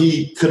voice? Like,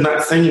 he could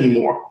not sing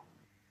anymore.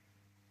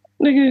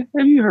 Nigga,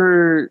 have you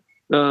heard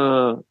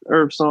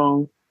Earth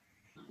Song?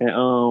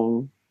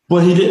 And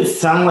But he didn't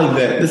sound like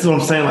that. This is what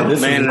I'm saying. Like,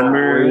 this Man is in the not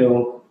Mirror.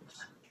 real.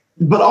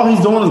 But all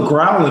he's doing is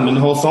growling in the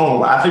whole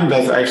song. I think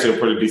that's actually a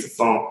pretty decent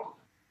song.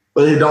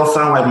 But it don't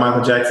sound like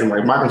Michael Jackson.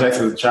 Like, Michael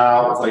Jackson as a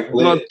child was like,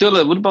 what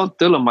about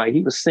Thriller, Mike?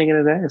 He was singing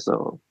his ass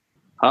off.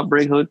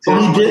 Heartbreak Hotel. So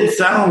he didn't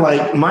sound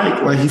like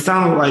Mike. Like, he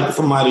sounded like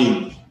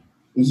somebody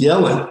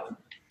yelling.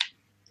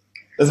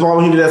 That's why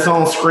when he did that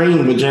song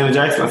Scream with Janet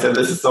Jackson, I said,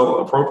 this is so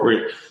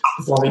appropriate.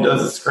 That's all he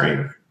does is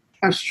scream.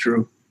 that's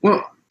true.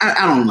 Well,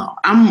 I don't know.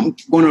 I'm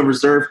going to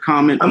reserve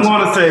comment. I'm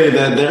going to say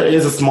that there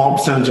is a small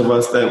percentage of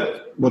us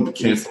that would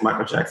cancel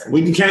Michael Jackson.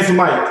 We can cancel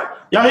Mike.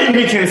 Y'all didn't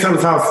get canceled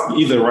his house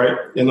either, right?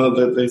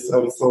 That they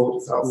sold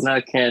his house.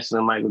 Not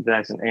canceling Michael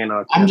Jackson and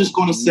our. I'm just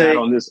going to say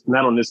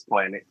not on this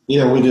planet.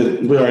 Yeah, we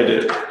did. We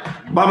already did.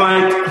 Bye,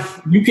 Mike.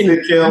 You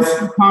can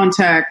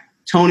contact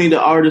Tony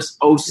the Artist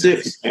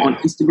 06 on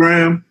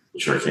Instagram.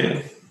 Sure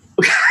can.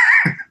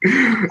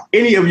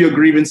 Any of your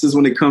grievances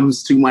when it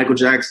comes to Michael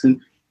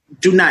Jackson,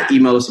 do not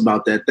email us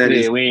about that.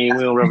 We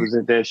don't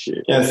represent that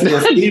shit. Yes,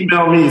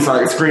 email me so I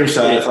can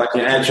screenshot it so I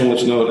can actually let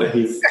you know that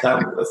he's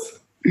talentless.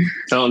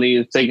 Tony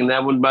is taking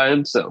that one by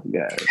himself,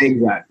 guys.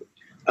 Exactly.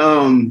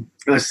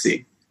 Let's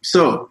see.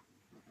 So,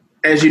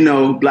 as you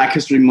know, Black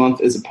History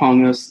Month is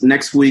upon us.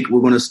 Next week,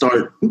 we're going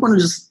to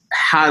just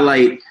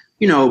highlight,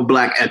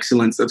 Black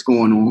excellence that's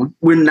going on.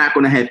 We're not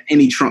going to have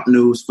any Trump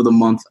news for the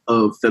month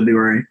of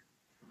February.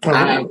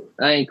 I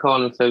ain't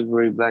calling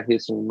February Black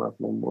History Month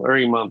no more.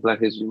 Every month Black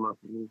History Month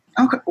for me.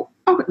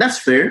 Okay, that's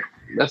fair.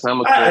 That's how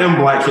I'm I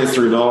am Black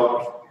History,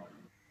 dog.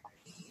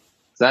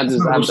 So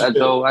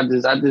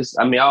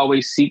I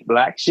always seek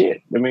Black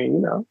shit. I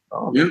mean,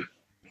 Yeah.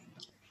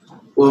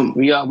 Well,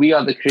 we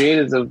are the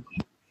creators of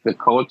the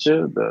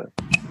culture, the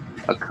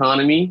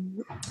economy,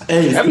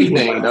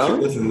 everything, though.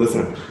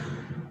 Listen.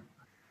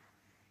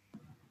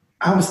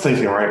 I was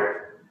thinking, right?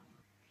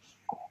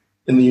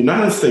 In the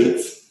United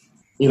States,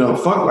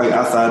 fuck like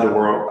outside the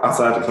world,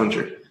 outside the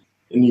country.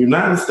 In the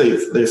United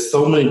States, there's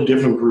so many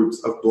different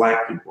groups of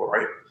Black people,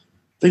 right?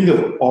 Think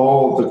of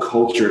all the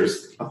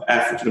cultures of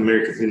African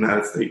Americans in the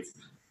United States.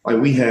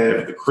 Like, we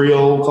have the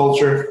Creole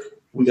culture,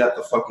 we got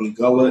the fucking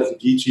Gullah and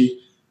Geechee,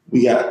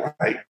 we got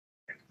like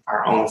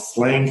our own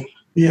slang.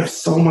 We have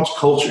so much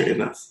culture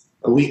in us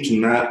that we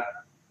cannot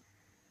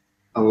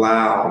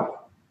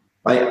allow,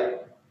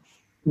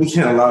 we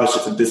can't allow that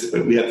shit to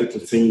dissipate. We have to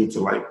continue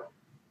to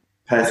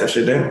pass that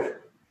shit down.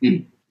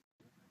 Mm.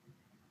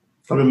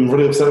 I've been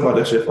really upset about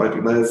that shit for the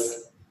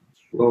last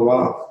little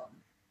while.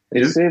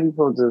 They said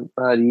before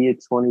by the year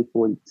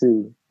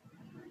 2042,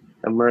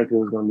 America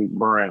was going to be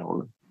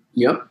brown.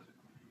 Yep.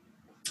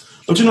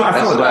 But you know,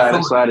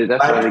 that's why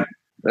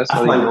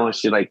they're doing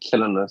shit like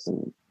killing us.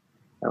 And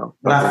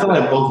but I feel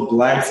like both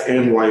blacks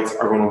and whites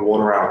are going to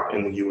water out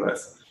in the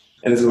U.S.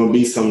 and it's going to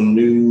be some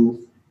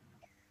new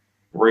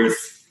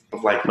race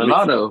of like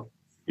mulatto.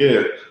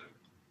 Yeah.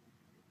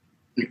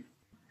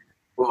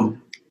 Well,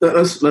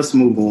 let's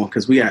move on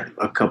because we got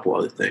a couple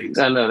other things.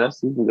 I know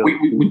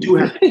we do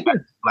have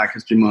Black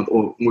History Month,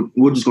 or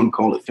we're just going to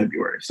call it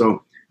February.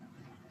 So,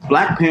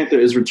 Black Panther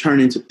is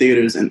returning to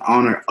theaters in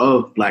honor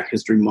of Black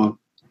History Month,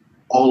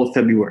 all of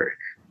February.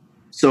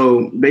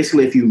 So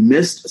basically, if you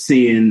missed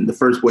seeing the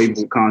first wave of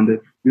Wakanda,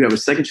 you have a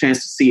second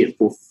chance to see it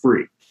for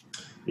free.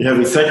 You have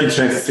a second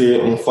chance to see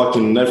it on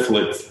fucking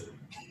Netflix.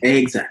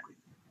 Exactly.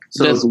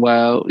 So that's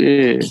wild.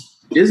 Yeah.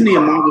 Disney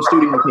and Marvel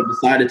Studios have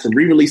decided to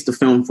re-release the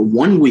film for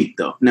 1 week,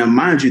 though. Now,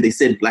 mind you, they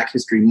said Black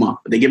History Month,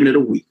 but they're giving it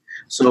a week.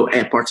 So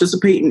at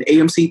participating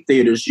AMC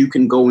theaters, you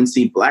can go and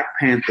see Black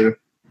Panther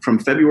from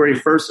February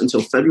 1st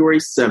until February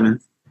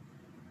 7th,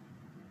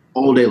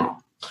 all day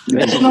long. You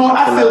know,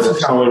 I feel some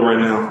kind of way right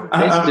now.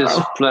 They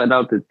just flood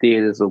out the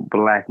theaters with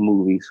black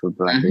movies for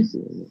Black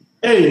History.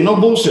 Hey, no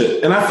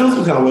bullshit. And I feel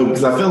some kind of way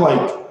because I feel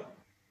like,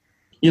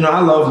 you know,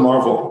 I love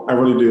Marvel. I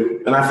really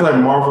do. And I feel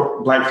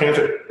like Black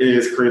Panther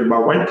is created by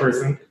a white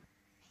person.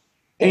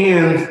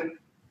 And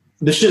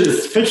the shit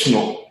is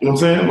fictional. You know what I'm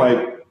saying?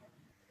 Like,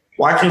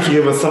 why can't you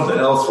give us something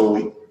else for a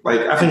week?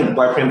 Like, I think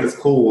Black Panther is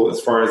cool as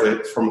far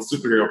as from a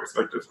superhero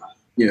perspective.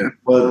 Yeah.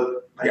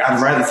 But like,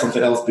 I'd rather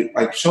something else be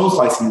like shows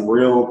like some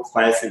real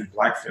classic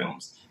black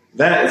films.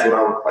 That is what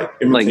I would like.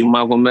 Like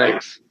Malcolm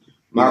X.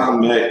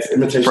 Malcolm X.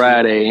 Imitation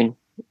Friday.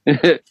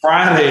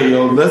 Friday,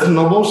 yo. That's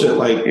no bullshit.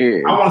 Like,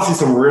 I want to see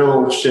some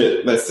real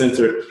shit that's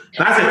centered.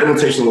 And I say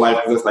Imitation of Life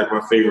because that's like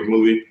my favorite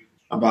movie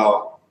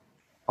about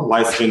a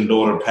light-skinned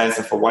daughter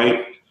passing for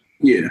white.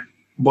 Yeah.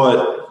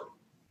 But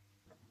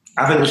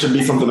I think it should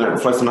be something that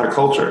reflects on our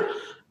culture.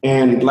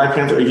 And Black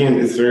Panther, again,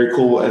 is very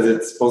cool as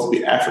it's supposed to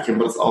be African,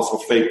 but it's also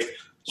fake.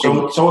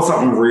 Show us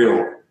something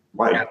real.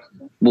 Like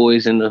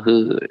Boys in the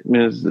Hood,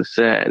 Men's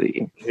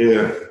Society.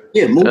 Yeah.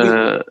 Yeah, movies,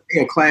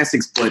 they are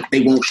classics, but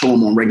they won't show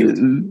them on regular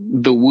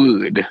TV. The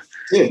Wood.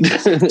 Yeah.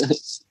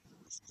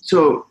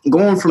 So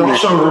going from Don't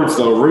show Roots,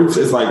 though. Roots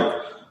is like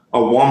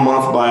a 1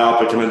 month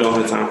biopic in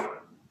adulthood time.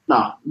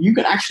 No, you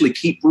can actually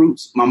keep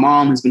Roots. My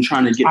mom has been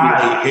trying to get me.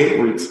 I hate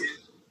Roots.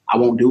 I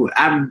won't do it.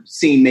 I've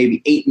seen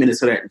maybe 8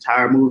 minutes of that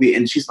entire movie,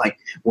 and she's like,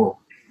 well,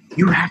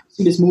 you have to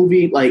see this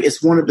movie. Like,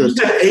 it's one of the... You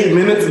said 8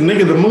 minutes?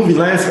 Nigga, the movie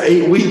lasts for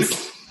 8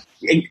 weeks.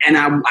 And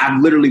I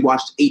literally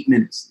watched 8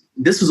 minutes.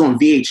 This was on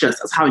VHS.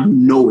 That's how you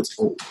know it's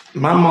old.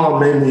 My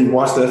mom made me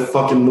watch that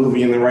fucking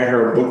movie and then write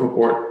her a book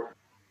report.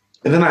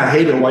 And then I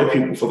hated white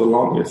people for the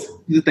longest.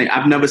 Here's the thing.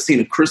 I've never seen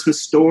A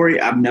Christmas Story.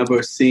 I've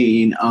never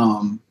seen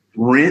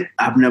Rent.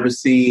 I've never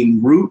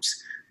seen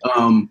Roots.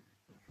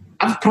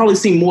 I've probably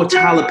seen more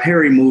Tyler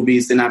Perry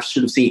movies than I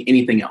should have seen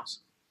anything else.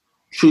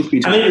 Truth be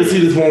told. I need to see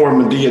this one where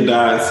Medea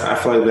dies. I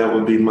feel like that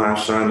would be my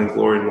shining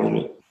glory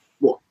moment.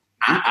 Well,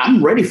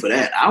 I'm ready for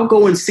that. I'll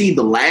go and see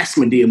the last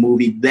Medea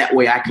movie. That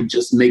way I can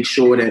just make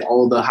sure that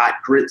all the hot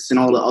grits and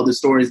all the other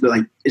stories,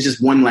 like, it's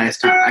just one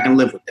last time. I can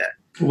live with that.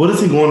 What is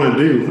he going to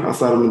do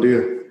outside of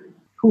Medea?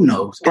 Who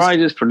knows? Probably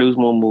just produce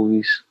more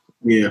movies.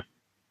 Yeah.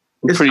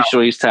 I'm pretty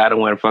sure he's tired of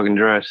wearing a fucking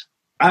dress.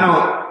 I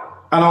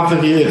don't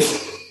think he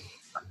is.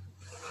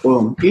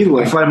 Well, either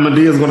way. I feel like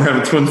Medea's going to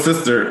have a twin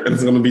sister and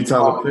it's going to be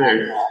Tyler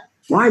Perry.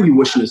 Why are you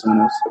wishing this on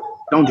us?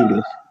 Don't do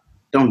this.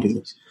 Don't do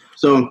this.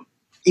 So,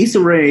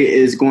 Issa Rae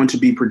is going to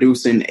be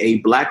producing a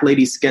Black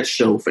Lady sketch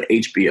show for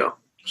HBO.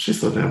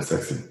 She's so damn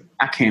sexy.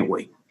 I can't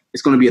wait.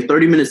 It's going to be a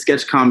 30-minute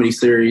sketch comedy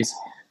series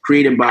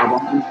created by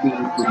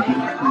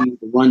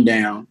The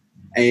Rundown,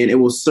 and it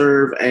will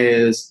serve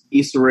as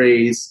Issa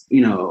Rae's,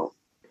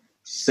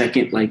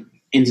 second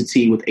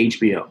entity with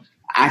HBO.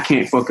 I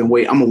can't fucking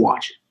wait. I'm gonna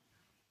watch it.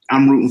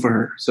 I'm rooting for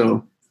her,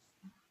 so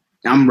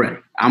I'm ready.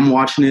 I'm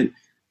watching it.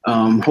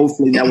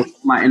 Hopefully that was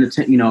my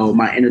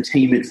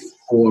entertainment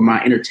or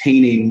my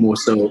entertaining more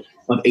so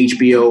of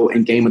HBO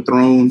and Game of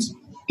Thrones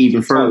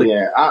even further. Oh,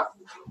 yeah,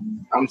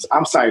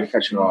 I'm sorry to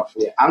cut you off.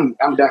 Yeah, I'm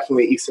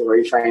definitely Issa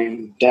Rae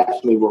fan.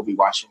 Definitely will be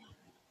watching.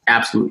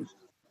 Absolutely.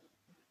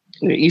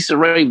 Yeah, Issa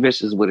Rae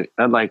vicious with it.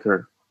 I like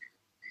her.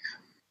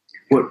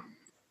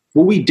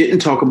 What we didn't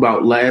talk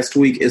about last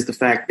week is the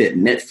fact that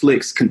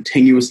Netflix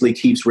continuously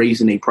keeps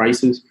raising their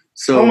prices.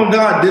 So, oh my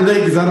God, did they?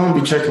 Because I don't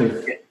be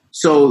checking.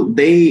 So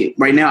they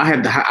right now I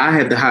have the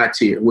high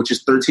tier, which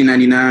is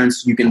 $13.99.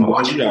 So you can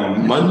watch. You got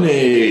money.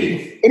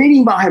 It ain't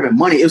even about having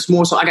money. It's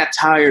more so I got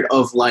tired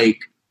of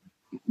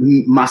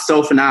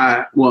myself and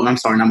my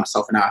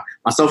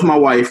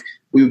wife.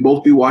 We would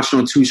both be watching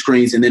on 2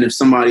 screens, and then if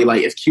somebody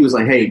if Q was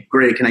like, "Hey,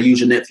 Greg, can I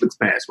use your Netflix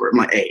password?" I'm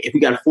like, "Hey, if we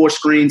got 4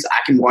 screens, I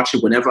can watch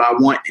it whenever I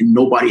want, and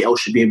nobody else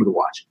should be able to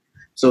watch it."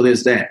 So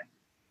there's that.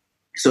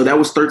 So that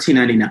was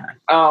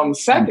 $13.99.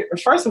 Second,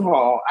 first of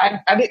all,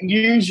 I didn't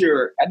use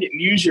your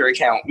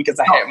account because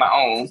I had my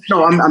own.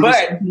 No,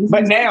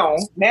 but now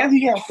that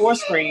you have 4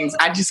 screens,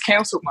 I just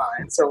canceled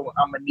mine, so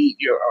I'm gonna need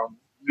your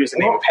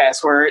username and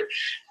password,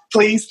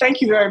 please.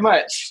 Thank you very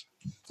much.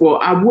 Well,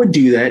 I would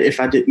do that if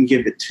I didn't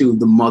give it to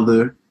the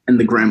mother and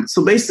the grandma.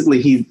 So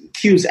basically,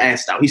 Q's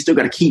asked out. He's still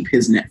got to keep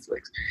his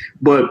Netflix.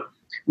 But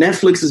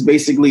Netflix has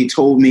basically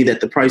told me that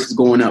the price is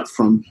going up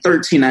from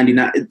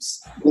 $13.99.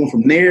 It's going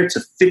from there to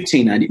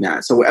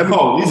 $15.99. So whatever.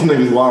 Oh, these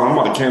niggas wild. I'm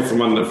about to cancel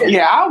my Netflix.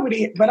 Yeah, I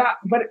already. But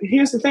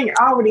here's the thing.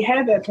 I already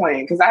had that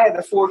plan because I had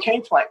the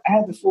 4K plan. I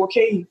had the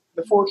 4K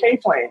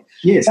plan.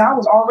 Yes. So I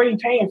was already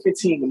paying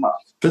 $15 a month.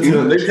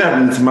 They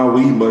tapped into my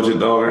weed budget,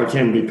 dog. I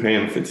can't be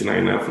paying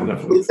 $15.99 for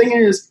Netflix. But the thing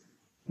is,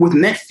 with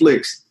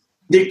Netflix,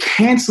 they're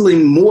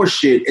canceling more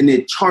shit and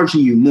they're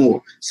charging you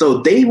more.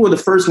 So they were the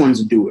first ones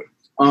to do it.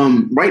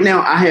 Right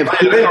now, I have.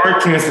 They are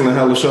canceling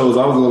hella shows.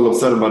 I was a little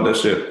upset about that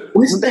shit.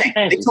 Well, here's the thing.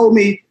 They told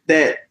me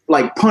that,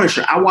 like,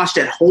 Punisher, I watched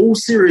that whole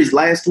series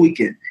last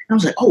weekend. And I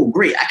was like, oh,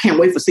 great. I can't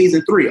wait for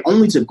season 3.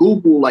 Only to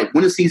Google, like,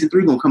 when is season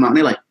 3 going to come out? And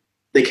they're like,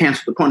 they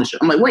canceled the Punisher.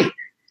 I'm like, wait,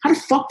 how the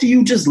fuck do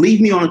you just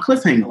leave me on a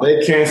cliffhanger?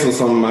 They canceled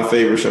some of my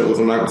favorite shows.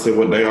 I'm not going to say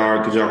what they are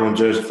because y'all going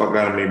to judge the fuck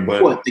out of me.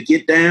 But what, The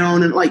Get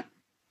Down and, like.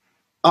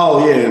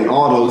 Oh, yeah, and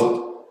all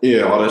those.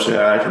 Yeah, all that shit.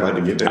 I actually like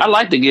To Get Down. I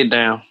like To Get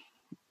Down.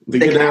 To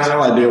Get Down, I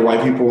like Dear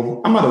White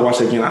People. I'm about to watch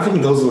that again. I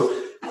think those were,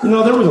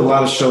 there was a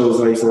lot of shows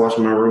I used to watch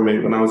with my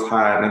roommate when I was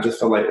high, and I just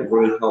felt like it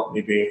really helped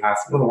me being high.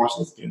 So I'm going to watch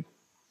this again.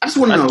 I just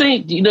want to know. I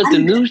think,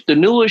 the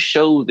newest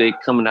shows they're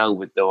coming out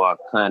with, though, are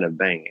kind of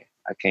banging.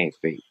 I can't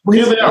fake. Well,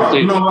 here they are.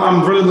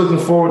 I'm really looking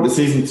forward to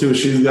season 2.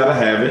 She's Gotta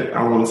Have It.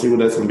 I want to see what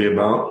that's going to be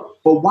about.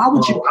 But why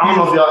would you? I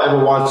don't know if y'all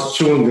ever watched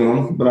Chewing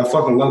Gum, but I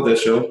fucking love that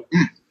show.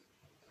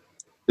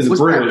 It's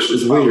What's British. That?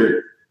 It's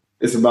weird.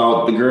 It's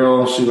about the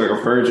girl. She's like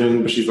a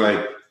virgin, but she's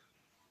like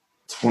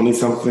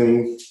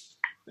 20-something.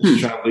 She's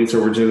trying to lose her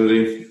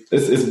virginity.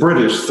 It's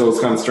British, so it's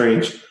kind of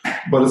strange,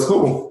 but it's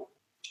cool.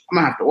 I'm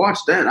going to have to watch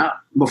that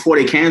before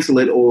they cancel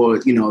it or,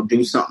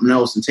 do something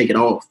else and take it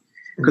off.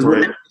 Because what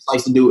Netflix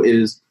likes to do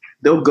is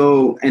they'll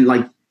go and,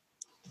 like,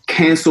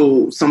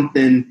 cancel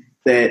something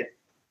that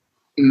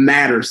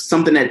matters,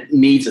 something that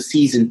needs a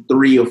season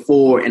 3 or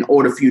 4 in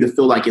order for you to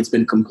feel like it's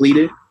been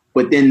completed.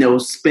 But then they'll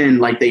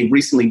spend, like they've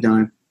recently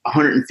done,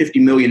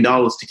 $150 million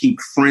to keep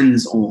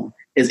Friends on.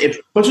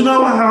 But you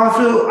know how I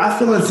feel? I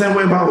feel the same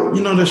way about,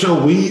 the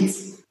show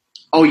Weeds.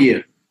 Oh, yeah.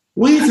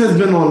 Weeds has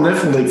been on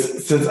Netflix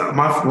since when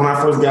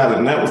I first got it,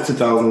 and that was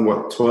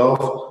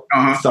 2012,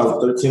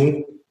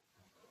 2013.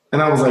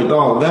 And I was like,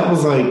 dog, that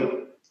was like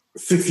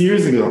 6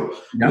 years ago.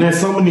 Yep. And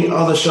there's so many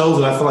other shows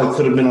that I feel like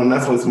could have been on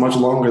Netflix much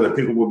longer that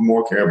people would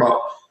more care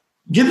about.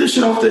 Get this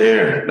shit off the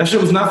air. That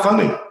shit was not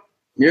funny.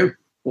 Yeah.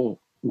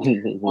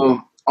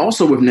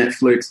 Also with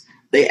Netflix,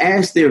 they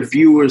asked their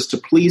viewers to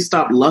please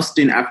stop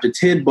lusting after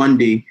Ted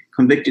Bundy,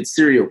 convicted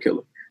serial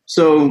killer.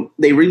 So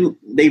they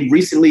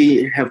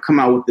recently have come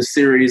out with the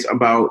series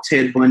about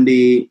Ted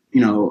Bundy,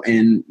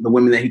 and the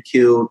women that he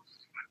killed,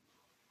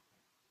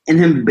 and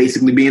him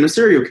basically being a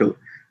serial killer.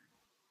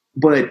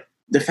 But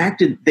the fact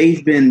that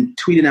they've been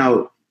tweeting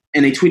out,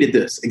 and they tweeted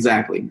this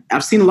exactly.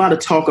 I've seen a lot of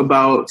talk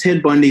about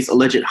Ted Bundy's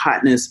alleged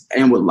hotness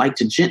and would like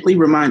to gently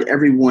remind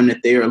everyone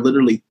that there are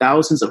literally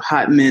thousands of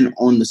hot men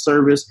on the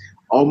service,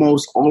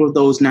 almost all of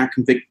those not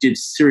convicted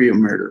serial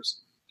murderers.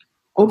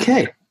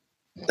 Okay,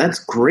 that's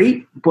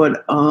great,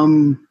 but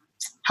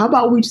how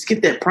about we just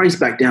get that price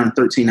back down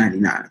to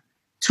 $13.99?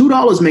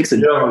 $2 makes a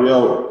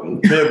Yo,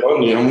 Ted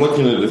Bundy, I'm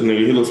looking at this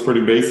nigga. He looks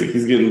pretty basic.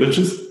 He's getting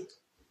bitches.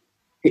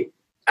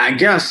 I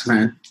guess,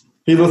 man.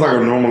 He looks like a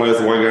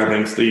normal-ass white guy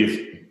named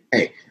Steve.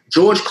 Hey,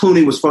 George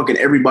Clooney was fucking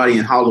everybody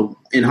in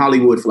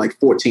Hollywood for like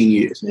 14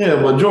 years. Yeah,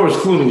 but George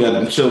Clooney got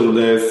them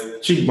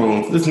chiseled-ass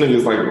cheekbones. This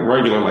nigga's like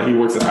regular, like he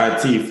works at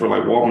IT for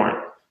like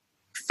Walmart.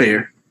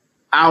 Fair.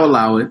 I'll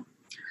allow it.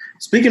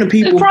 Speaking of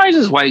people... It probably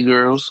just white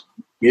girls.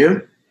 Yeah.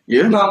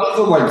 No, those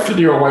are like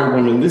 50-year-old white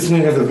women. This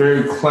nigga has a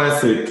very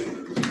classic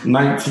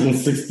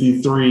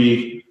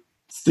 1963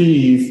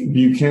 Steve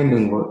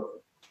Buchanan look.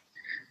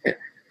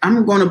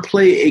 I'm going to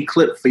play a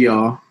clip for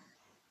y'all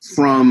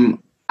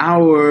from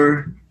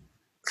our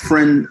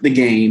friend, The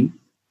Game.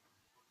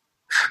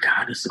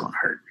 God, this is going to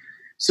hurt.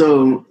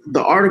 So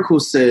the article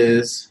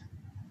says,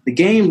 The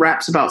Game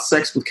raps about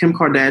sex with Kim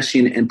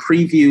Kardashian and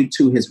preview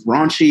to his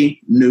raunchy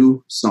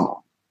new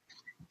song.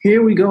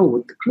 Here we go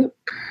with the clip.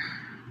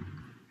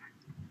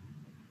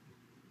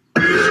 I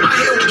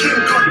held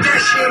Kim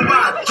Kardashian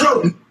by a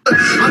throat.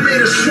 I made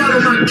her swallow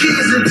my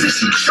kids until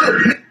she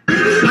choked.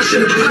 I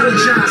should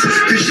apologize,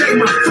 cause you ain't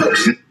my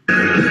folks.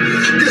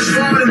 This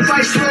for all them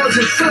vice lords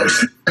and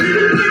folks.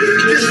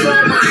 This for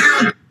all my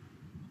hound.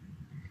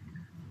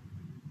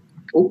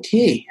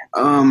 Okay.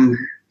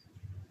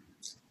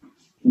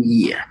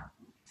 Yeah.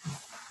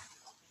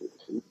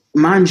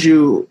 Mind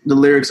you, the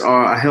lyrics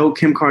are, I held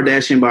Kim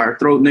Kardashian by her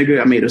throat,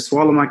 nigga. I made her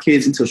swallow my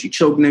kids until she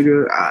choked,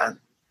 nigga. I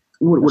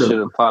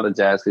should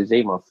apologize because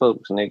they my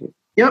folks, nigga.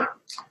 Yep.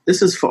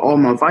 This is for all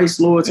my vice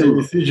lords. Hey,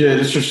 CJ,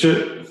 this your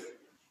shit?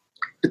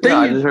 The thing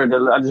I just heard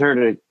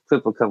the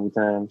clip a couple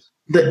times.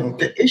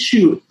 The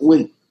issue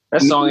with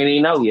that song ain't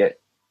even out yet.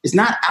 It's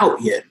not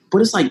out yet,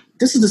 but it's like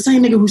this is the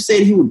same nigga who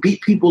said he would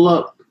beat people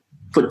up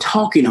for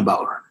talking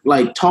about her,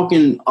 like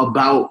talking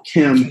about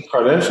Kim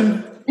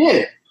Kardashian.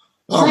 Yeah.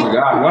 Oh my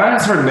God! Why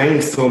is her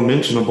name still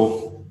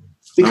mentionable?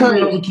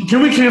 Because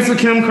can we cancel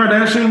Kim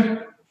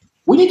Kardashian?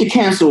 We need to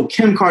cancel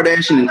Kim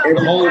Kardashian and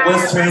the whole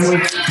West family.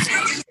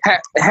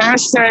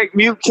 Hashtag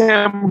mute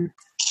Kim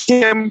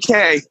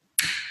K.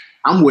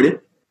 I'm with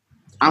it.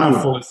 I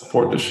fully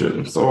support this shit.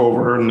 I'm so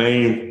over her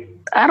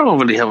name. I don't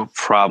really have a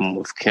problem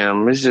with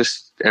Kim. It's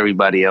just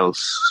everybody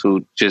else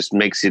who just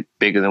makes it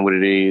bigger than what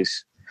it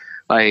is.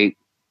 Like,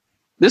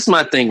 this is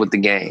my thing with the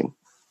game.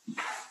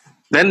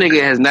 That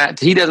nigga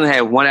he doesn't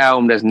have one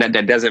album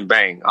that doesn't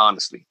bang,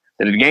 honestly.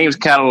 And the game's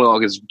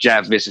catalog is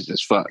jack vicious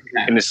as fuck.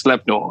 And it's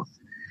slept on.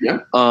 Yeah.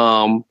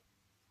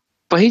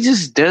 But he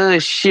just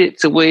does shit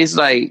to where it's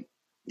like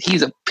he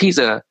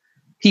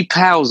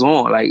piles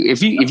on. Like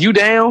if you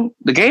down,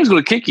 the game's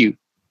gonna kick you.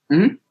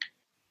 Mm-hmm.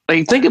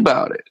 Like think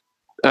about it.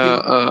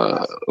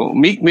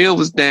 Meek Mill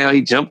was down.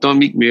 He jumped on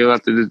Meek Mill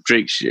after the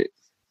Drake shit.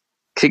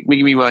 Kicked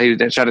Meek Mill while he was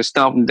there, tried to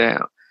stomp him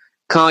down.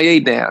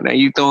 Kanye down. Now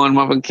you throwing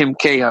motherfucking Kim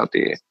K out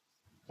there.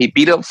 He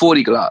beat up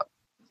 40 Glock.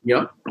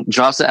 Yep.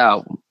 Drops an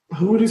album.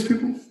 Who are these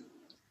people?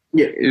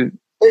 Yeah.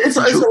 It's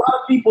a lot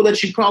of people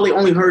that you probably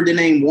only heard the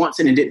name once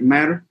and it didn't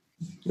matter.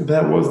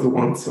 That was the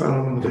one. So I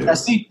don't know.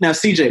 Now,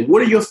 CJ,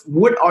 what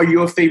are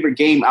your favorite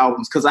game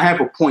albums? Because I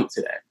have a point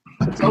to that.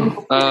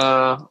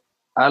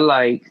 I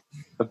like,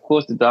 of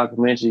course, the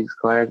documentary is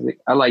classic.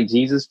 I like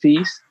Jesus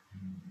Piece,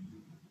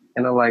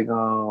 and I like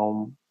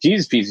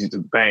Jesus Piece is the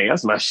bang.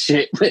 That's my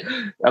shit.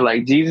 I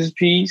like Jesus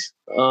Piece,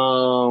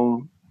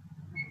 and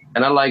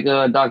I like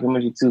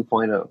documentary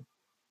 2.0.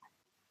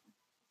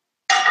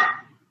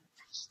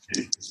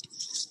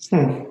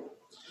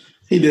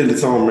 He did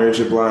his own Mary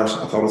J. Blige.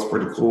 I thought it was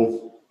pretty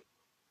cool.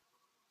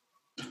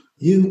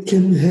 You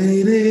can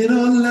hate it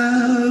or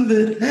love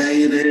it,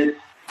 hate it.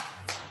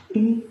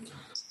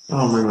 I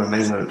don't remember the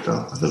name of it though.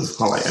 I think it was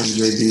called like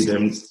MJB,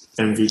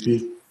 the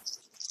MVP.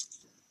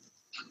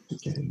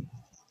 Okay.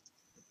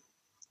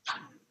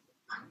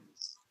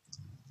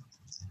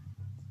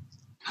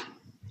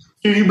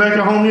 Are you back at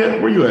home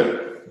yet? Where you at?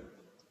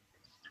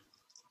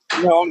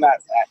 No, I'm not.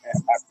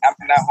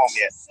 I'm not home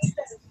yet.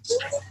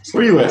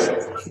 Where you at?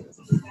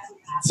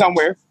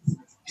 Somewhere.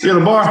 You at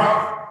a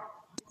bar?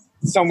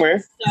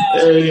 Somewhere.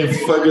 Hey,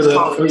 fuck it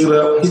up.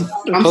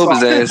 I'm Hope his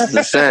sorry. ass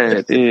is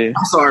sad. Yeah.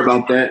 I'm sorry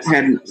about that.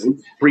 Had a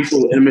brief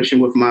little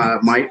intermission with my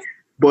mic.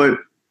 But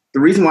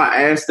the reason why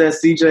I asked that,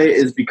 CJ,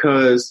 is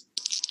because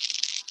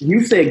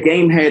you said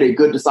Game had a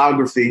good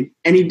discography,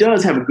 and he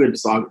does have a good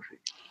discography.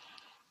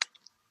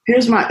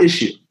 Here's my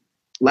issue.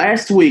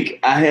 Last week,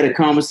 I had a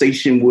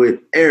conversation with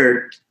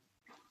Eric,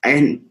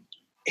 and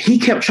he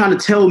kept trying to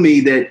tell me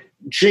that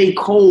J.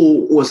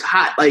 Cole was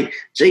hot. Like,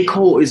 J.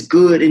 Cole is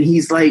good, and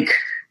he's like,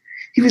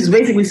 he was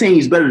basically saying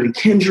he's better than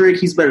Kendrick,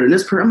 he's better than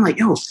this person. I'm like,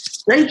 yo,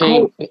 J.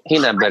 Cole.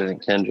 He's not better than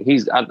Kendrick.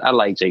 I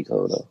like J.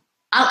 Cole, though.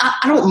 I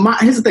don't mind.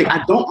 Here's the thing.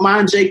 I don't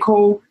mind J.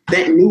 Cole.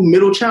 That new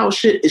Middle Child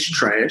shit is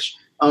trash.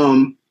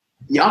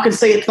 Y'all can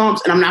say it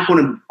thumps, and I'm not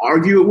going to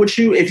argue it with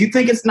you. If you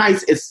think it's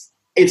nice,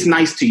 it's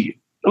nice to you.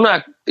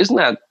 It's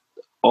not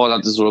all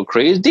out this world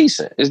crazy. It's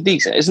decent. It's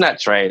decent. It's not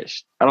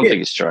trash. I don't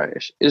think it's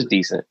trash. It's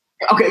decent.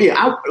 Okay,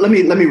 yeah. Let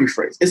me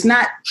rephrase. It's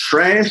not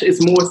trash.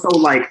 It's more so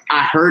like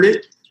I heard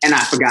it and I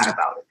forgot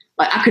about it.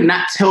 Like I could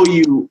not tell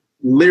you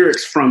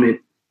lyrics from it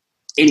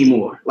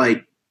anymore.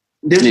 Like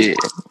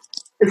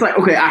it's like,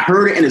 okay, I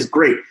heard it and it's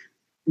great.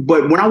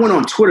 But when I went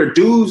on Twitter,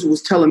 dudes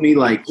was telling me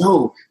like,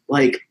 yo,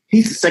 like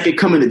he's the second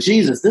coming of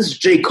Jesus. This is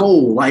J.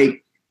 Cole.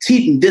 Like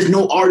there's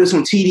no artist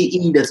on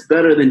TDE that's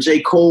better than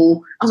J.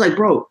 Cole. I was like,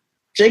 bro,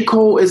 J.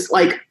 Cole is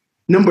like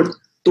number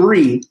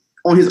 3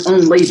 on his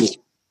own label.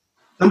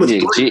 Number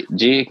 3.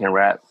 Jid can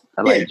rap.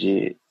 I like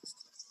Jid.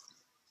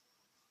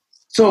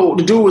 So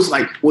the dude was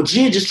like, well,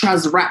 Jid just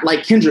tries to rap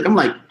like Kendrick. I'm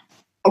like,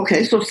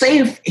 okay, so say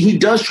if he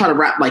does try to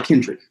rap like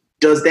Kendrick,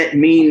 does that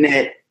mean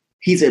that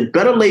he's a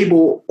better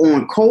label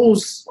on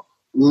Cole's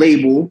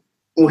label,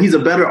 or he's a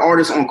better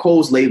artist on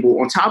Cole's label?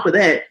 On top of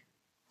that,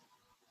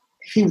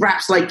 he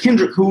raps like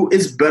Kendrick, who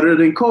is better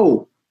than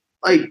Cole.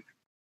 Like,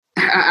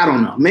 I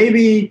don't know.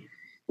 Maybe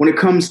when it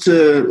comes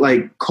to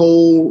like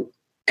Cole,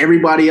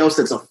 everybody else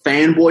that's a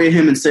fanboy of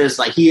him and says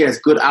like he has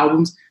good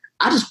albums,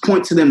 I just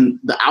point to them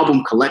the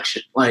album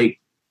collection. Like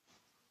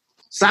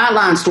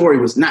Sideline Story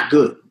was not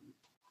good.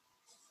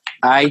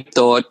 I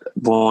thought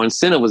Born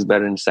Sinner was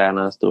better than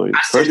Sideline Story,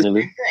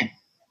 personally.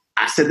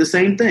 I said the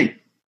same thing.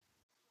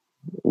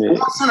 Yeah.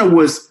 Born Sinner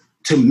was,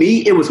 to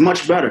me, it was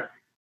much better.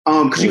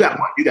 Because you got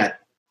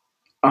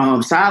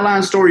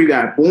Sideline Story, you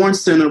got Born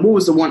Sinner. What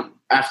was the one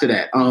after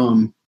that?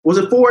 Was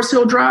it Forest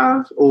Hill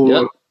Drive?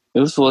 Yep, it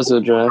was Forest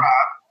Hill Drive.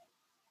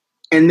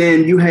 And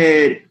then you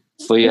had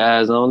For Your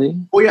Eyes Only.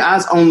 For Your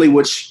Eyes Only,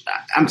 which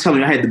I'm telling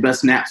you, I had the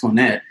best naps on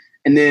that.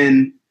 And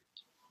then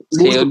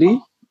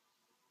KOD?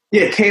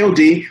 Yeah,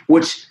 KOD,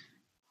 which,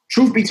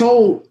 truth be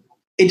told,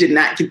 it did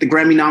not get the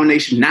Grammy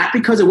nomination. Not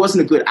because it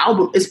wasn't a good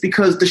album, it's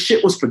because the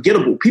shit was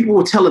forgettable. People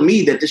were telling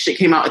me that the shit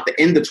came out at the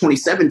end of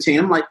 2017.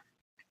 I'm like,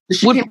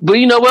 but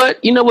you know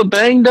what? You know what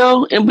banged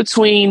though? In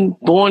between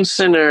Born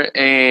Sinner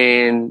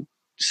and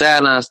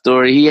Sideline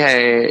Story, he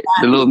had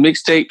the little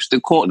mixtapes,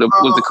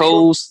 was the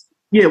Coles.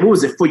 Yeah, what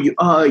was it for you?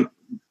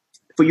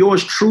 For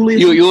yours truly.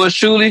 Yours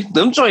truly.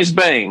 Them joints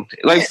bang.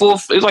 Like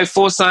it's like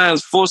four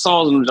songs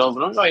in them joints.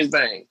 Them joints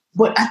bang.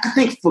 But I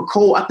think for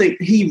Cole, I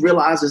think he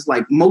realizes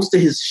like most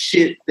of his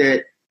shit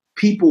that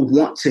people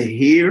want to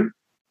hear,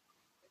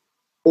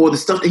 or the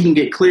stuff that he can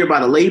get cleared by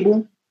the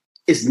label,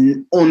 is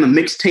on the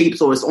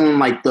mixtapes or it's on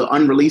like the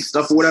unreleased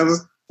stuff or whatever.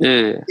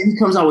 Yeah. And he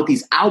comes out with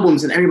these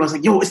albums and everybody's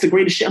like, yo, it's the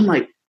greatest shit. I'm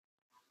like,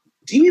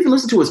 do you even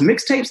listen to his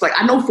mixtapes? Like,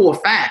 I know for a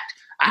fact,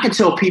 I can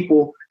tell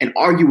people and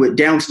argue it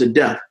down to the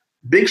death.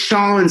 Big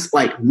Sean's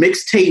like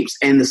mixtapes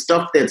and the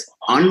stuff that's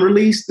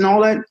unreleased and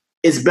all that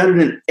is better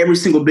than every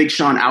single Big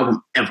Sean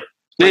album ever.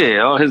 Yeah,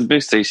 all his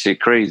mixtape shit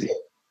crazy.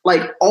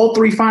 Like all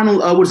three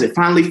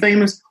Finally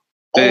Famous?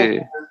 Yeah.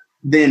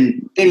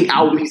 Than any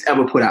album he's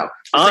ever put out.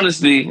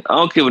 Honestly, I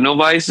don't care what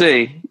nobody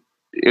say.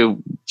 If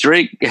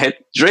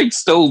Drake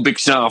stole Big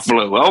Sean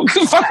flow. I don't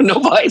care what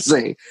nobody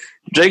say.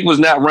 Drake was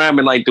not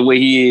rhyming like the way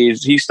he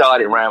is. He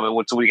started rhyming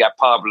until he got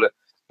popular.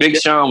 Big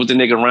Sean was the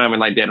nigga rhyming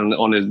like that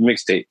on his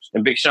mixtapes.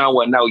 And Big Sean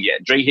wasn't out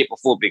yet. Drake hit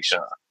before Big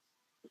Sean.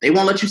 They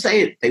won't let you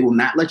say it. They will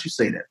not let you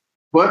say that.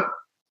 But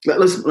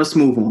let's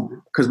move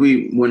on because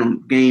we went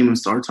on game and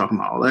started talking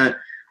about all that.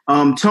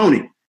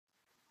 Tony.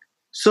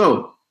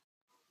 So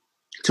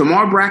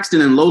Tamar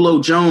Braxton and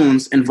Lolo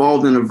Jones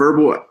involved in a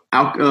verbal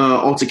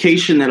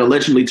altercation that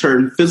allegedly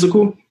turned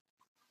physical.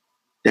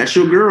 That's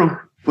your girl.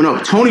 Well,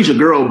 no, Tony's your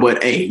girl,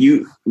 but hey,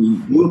 you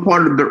were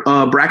part of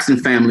the Braxton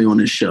family on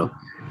this show.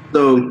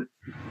 So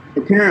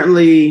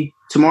apparently,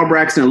 Tamar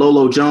Braxton and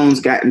Lolo Jones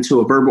got into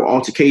a verbal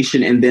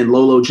altercation, and then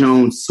Lolo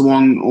Jones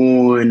swung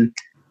on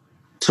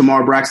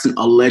Tamar Braxton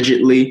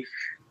allegedly,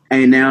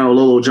 and now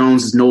Lolo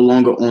Jones is no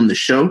longer on the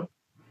show.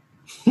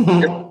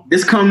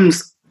 This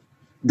comes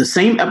the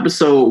same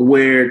episode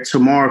where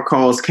Tamar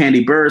calls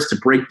Kandi Burruss to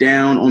break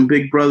down on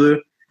Big Brother,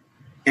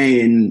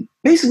 and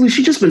basically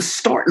she just been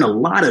starting a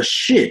lot of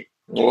shit.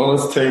 Well,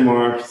 it's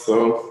Tamar,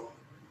 so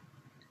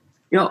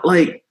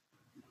like,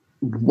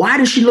 why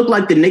does she look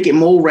like the naked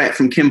mole rat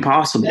from Kim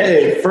Possible?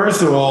 Hey,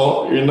 first of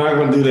all, you're not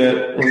gonna do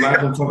that. We're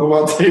not gonna talk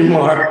about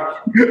Tamar.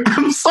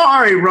 I'm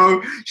sorry,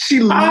 bro.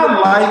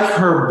 I like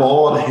her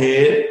bald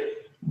head,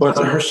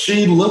 but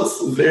she looks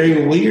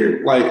very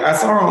weird. Like, I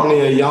saw her on the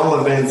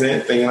Iyanla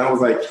Vanzant thing, and I was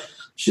like,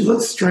 she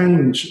looks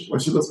strange. Like,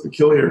 she looks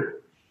peculiar.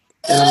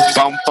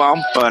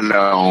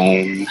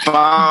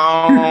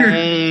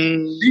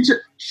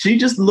 She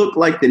just looked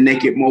like the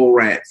naked mole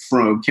rat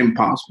from Kim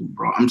Possible,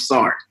 bro. I'm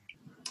sorry.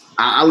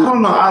 I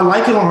don't know. I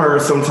like it on her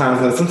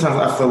sometimes, and sometimes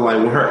I feel like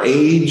when her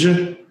age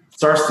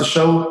starts to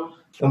show,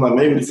 I'm like,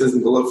 maybe this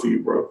isn't the look for you,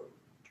 bro.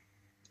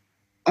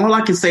 All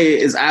I can say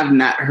is I've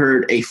not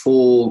heard a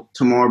full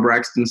Tamar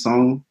Braxton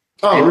song.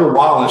 Oh, real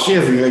wild. And she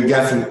has a good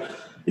guessing.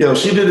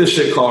 She did this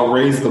shit called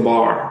Raise the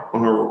Bar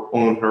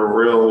on her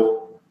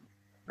real,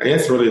 I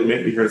guess really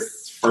maybe her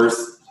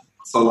first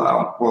solo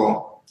album.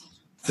 Well,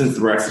 since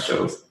the Braxton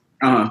shows.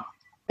 Uh-huh.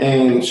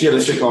 And she had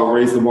a shit called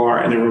Raise the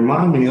Bar, and it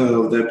reminded me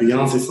of that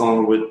Beyonce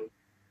song with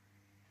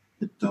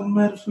 "It don't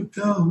matter if we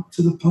go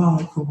to the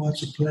park or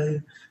watch a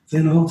play, stay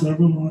in a hotel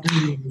room all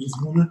day, we just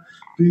wanna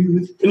be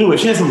with you." Anyway,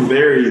 she had some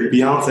very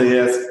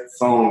Beyonce-esque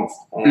songs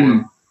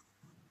on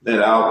that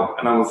album,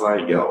 and I was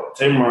like, yo,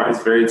 Tamar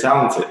is very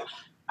talented.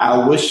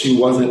 I wish she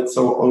wasn't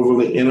so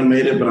overly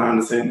animated, but I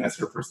understand that's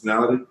her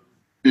personality.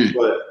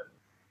 But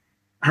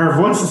her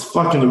voice is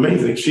fucking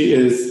amazing.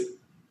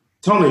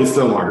 Tony is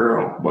still my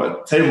girl,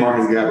 but Tamar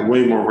has got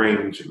way more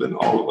range than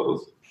all of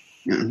those.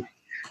 Yeah.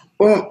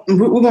 Well,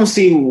 we're going to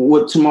see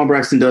what Tamar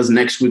Braxton does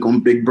next week on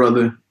Big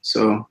Brother.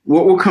 So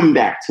we'll come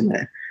back to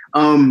that.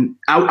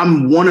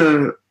 I want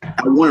to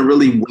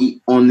really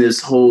wait on this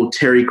whole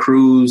Terry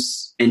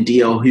Crews and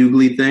DL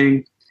Hughley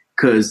thing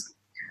because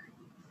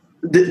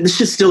this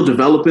shit's still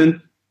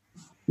developing.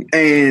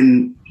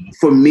 And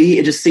for me,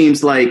 it just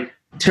seems like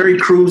Terry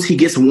Crews, he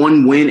gets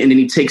one win and then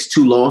he takes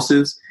two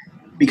losses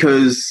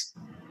because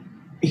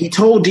he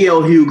told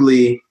DL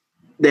Hughley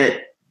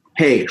that,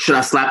 hey, should I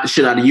slap the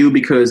shit out of you?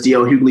 Because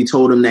DL Hughley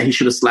told him that he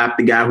should have slapped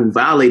the guy who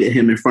violated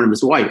him in front of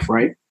his wife,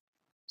 right?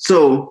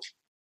 So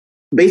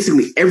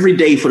basically every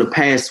day for the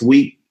past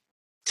week,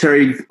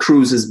 Terry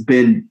Crews has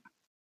been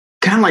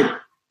kind of like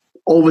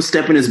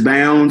overstepping his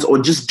bounds or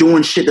just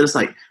doing shit that's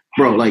like,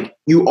 bro, like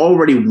you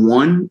already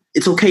won.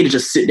 It's okay to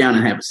just sit down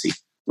and have a seat.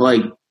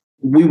 Like,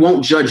 we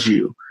won't judge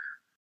you.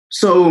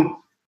 So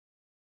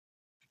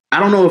I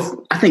don't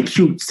know I think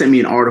Q sent me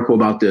an article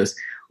about this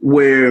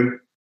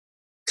where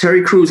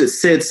Terry Crews had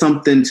said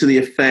something to the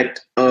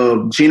effect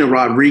of Gina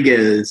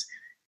Rodriguez.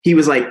 He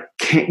was like,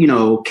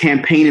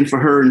 campaigning for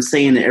her and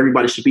saying that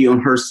everybody should be on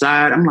her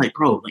side. I'm like,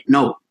 bro, like,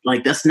 no,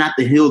 like that's not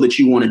the hill that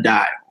you want to die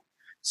on.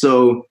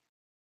 So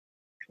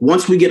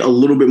once we get a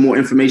little bit more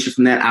information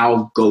from that,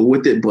 I'll go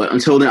with it. But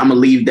until then, I'm going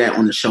to leave that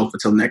on the shelf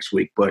until next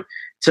week. But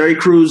Terry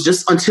Crews,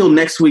 just until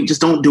next week, just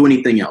don't do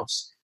anything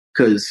else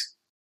because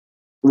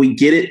we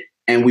get it.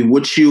 And we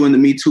with you in the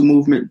Me Too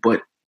movement,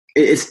 but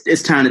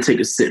it's time to take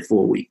a sit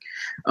for a week.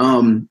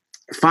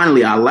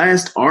 Finally, our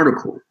last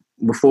article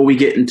before we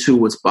get into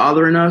what's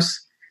bothering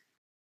us.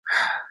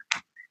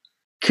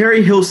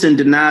 Carrie Hilson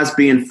denies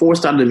being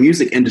forced out of the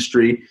music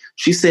industry.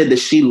 She said that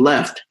she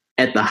left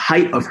at the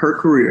height of her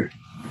career.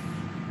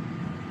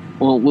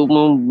 Well,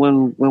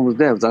 when was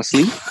that? Was I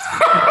asleep?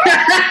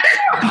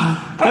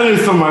 I knew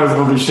somebody was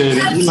gonna be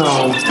shaded. You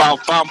know,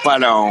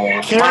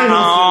 Carrie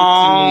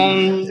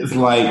Hilson is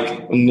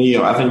like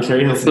Neo. I think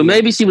Carrie Hilson. But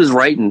maybe she was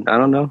writing. I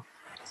don't know.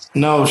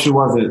 No, she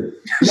wasn't.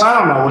 No, I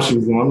don't know what she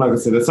was doing. I'm not gonna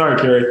say that. Sorry,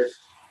 Carrie.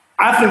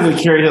 I think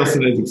that Carrie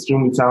Hilson is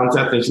extremely talented.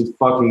 I think she's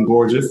fucking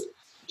gorgeous.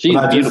 She's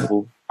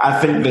beautiful. I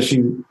think that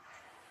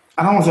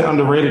I don't want to say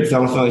underrated because I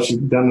don't feel like she's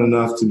done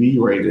enough to be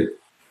rated.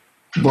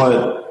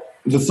 But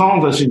the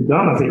songs that she's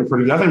done, I think, are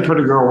pretty good. I think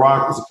Pretty Girl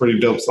Rock is a pretty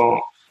dope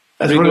song.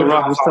 That's Pretty Girl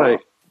Rock was tight.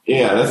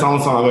 Yeah, that's the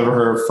only song I've ever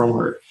heard from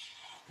her.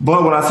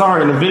 But when I saw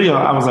her in the video,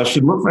 I was like, she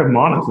looks like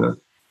Monica.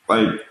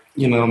 Like,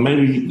 you know,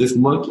 maybe this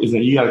look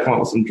isn't, you got to come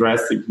up with some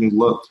drastic new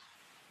look.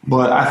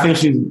 But I think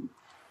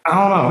I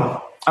don't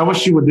know. I wish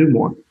she would do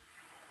more.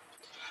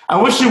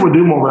 I wish she would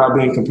do more without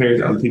being compared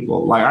to other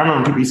people. Like, I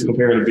remember people used to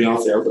compare her to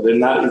Beyonce, but they're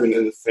not even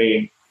in the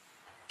same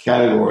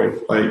category.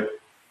 Like,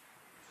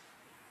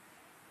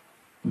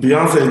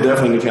 Beyonce is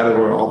definitely in the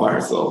category all by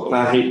herself. And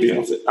I hate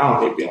Beyonce. I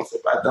don't hate Beyonce,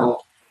 but I don't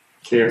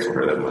care for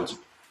her that much.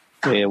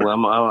 Yeah,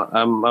 well,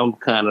 I'm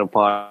kind of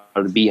part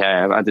of the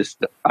Beehive. I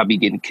be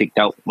getting kicked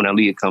out when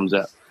Aaliyah comes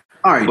up.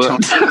 All right, but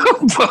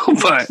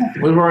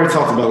we've already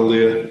talked about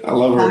Aaliyah. I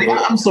love her. Tony,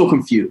 I'm so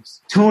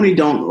confused. Tony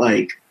don't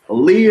like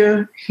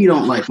Aaliyah. He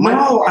don't like.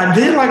 No, I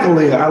did like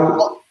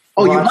Aaliyah.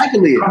 You like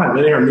Aaliyah? I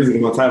didn't hear music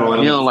in my title.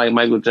 You don't like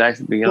Michael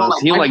Jackson, to be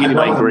honest. He don't like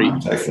anybody great.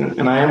 Jackson,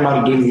 and I am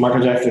about to do the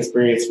Michael Jackson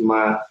experience for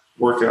my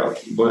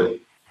workout, but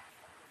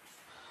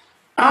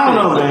I don't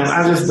know, man.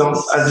 I just don't.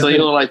 So you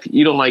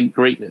don't like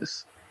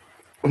greatness?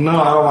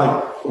 No, I don't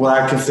like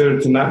what I consider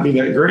to not be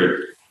that great.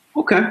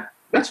 Okay,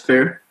 that's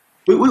fair.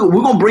 We're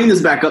going to bring this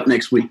back up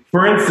next week.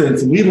 For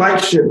instance, we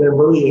like shit that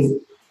really is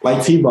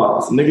like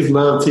T-Boz. Niggas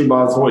love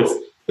T-Boz's voice.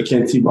 But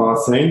can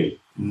T-Boz sing?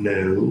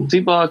 No.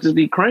 T-Boz just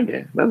be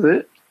cranking. That's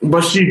it.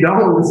 But she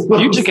don't.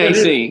 Future can't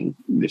sing.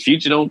 The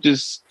Future don't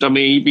just,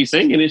 he be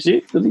singing and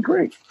shit because he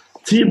crank.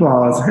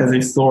 T-Boz has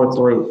a sore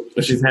throat,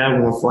 but she's had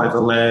one for like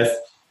the last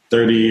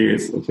 30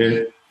 years,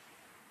 okay?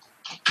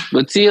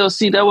 But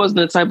TLC, that wasn't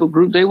the type of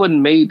group. They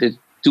wasn't made to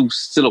do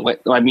silhouette.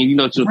 I mean,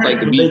 to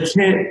like the beat.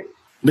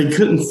 They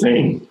couldn't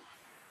sing.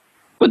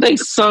 But they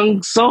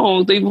sung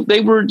songs.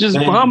 They were just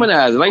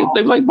harmonizing.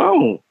 They like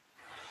Bone.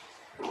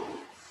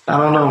 I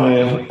don't know,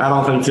 man. I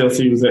don't think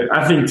TLC was there.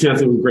 I think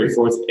TLC was great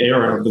for its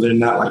era, but they're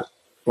not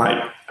like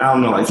I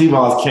don't know. Like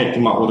T-Boz can't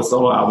come out with a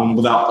solo album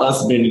without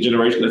us being the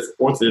generation that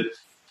supports it.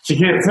 She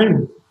can't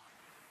sing.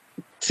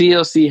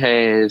 TLC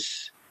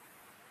has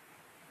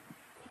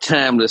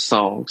timeless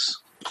songs.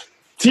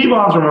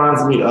 T-Boz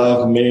reminds me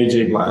of Mary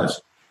J. Blige.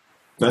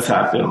 That's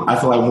how I feel. I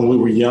feel like when we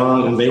were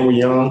young and they were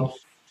young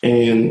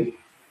and,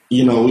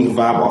 we could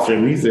vibe off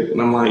their music.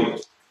 And I'm like,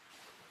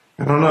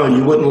 I don't know,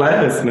 you wouldn't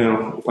last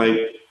now. Like,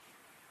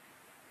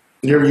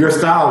 your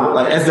style,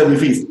 like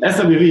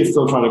SWV is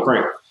still trying to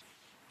crank.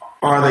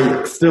 Are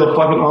they still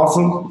fucking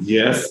awesome?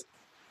 Yes.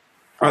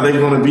 Are they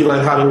going to be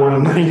like how they were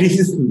in the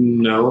 90s?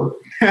 No.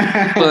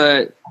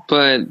 But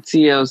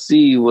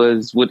TLC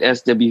was what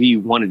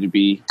SWV wanted to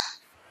be,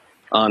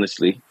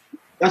 honestly.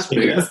 That's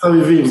fair. Yeah,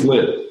 SWV was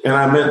lit. And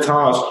I met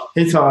Taj.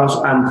 Hey, Taj,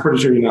 I'm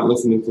pretty sure you're not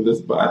listening to this,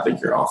 but I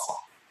think you're awesome.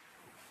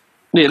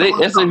 Yeah,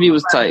 SWV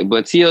was tight,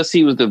 but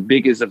TLC was the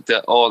biggest of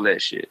all that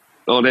shit.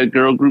 All that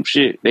girl group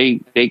shit, they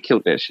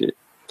killed that shit.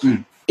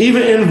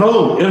 Even In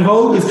Vogue. In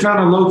Vogue is kind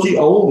of low-key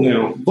old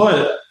now,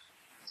 but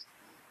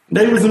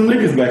they were some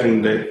niggas back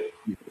in the day.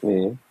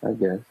 Yeah, I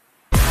guess.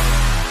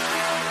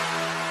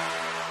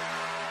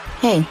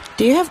 Hey,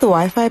 do you have the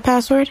Wi-Fi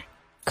password?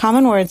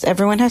 Common words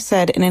everyone has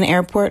said in an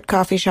airport,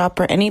 coffee shop,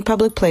 or any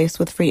public place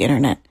with free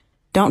internet.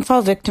 Don't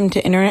fall victim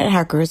to internet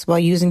hackers while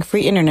using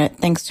free internet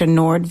thanks to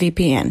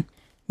NordVPN.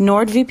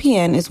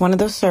 NordVPN is one of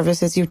those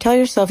services you tell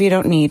yourself you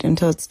don't need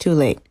until it's too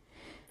late.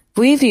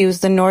 We've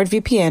used the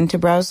NordVPN to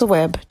browse the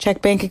web,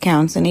 check bank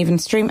accounts, and even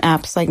stream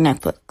apps like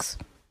Netflix.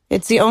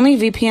 It's the only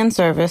VPN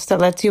service that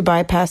lets you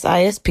bypass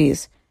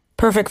ISPs,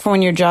 perfect for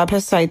when your job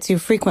has sites you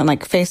frequent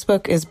like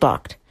Facebook is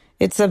blocked.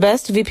 It's the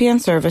best VPN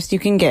service you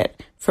can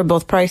get for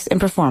both price and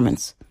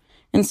performance.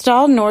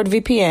 Install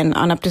NordVPN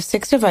on up to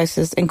 6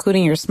 devices,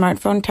 including your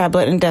smartphone,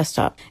 tablet, and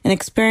desktop, and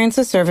experience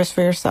the service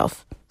for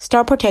yourself.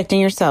 Start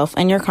protecting yourself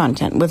and your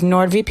content with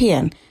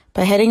NordVPN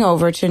by heading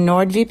over to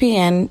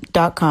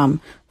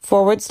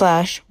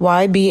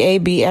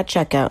nordvpn.com/YBAB at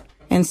checkout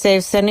and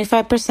save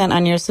 75%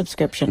 on your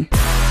subscription.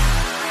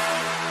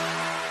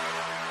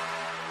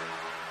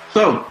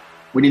 So,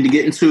 we need to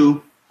get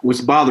into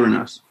what's bothering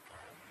us.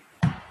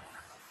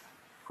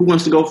 Who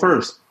wants to go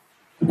first?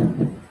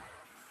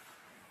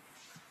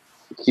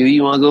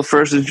 You want to go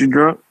first as you're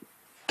drunk?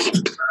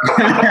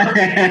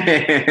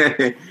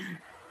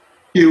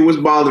 Q, what's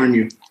bothering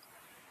you?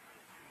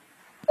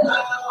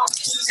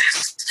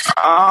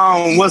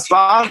 What's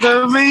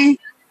bothering me?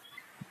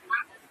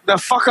 The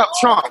fuck up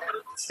Trump.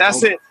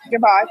 That's it.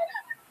 Goodbye.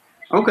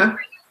 Okay.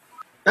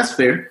 That's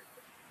fair.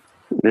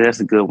 Yeah, that's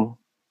a good one.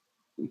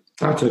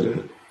 I'll take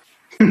it.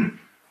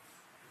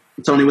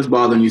 Tony, what's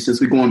bothering you since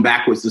we're going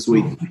backwards this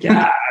week? Oh my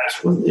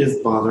gosh, what is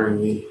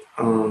bothering me?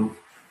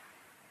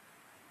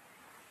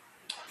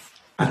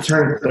 I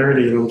turned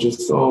 30 and I'm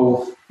just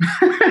so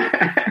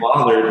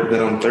bothered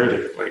that I'm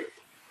 30. Like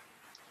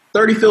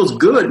 30 feels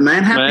good,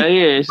 man.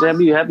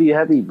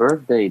 Happy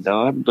birthday,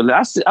 dog. But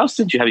I'll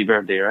send you happy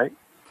birthday, right?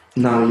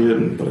 No, you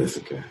didn't, but it's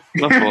okay.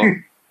 My fault.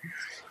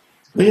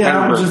 But yeah,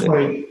 I was just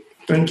like,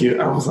 thank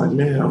you. I was like,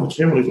 man, I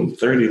can't believe I'm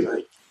 30.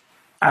 Like,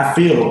 I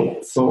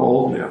feel so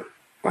old now.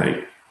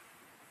 Like,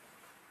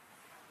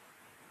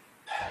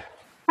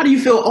 how do you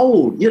feel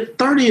old?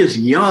 30 is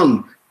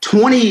young.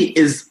 20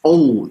 is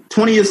old.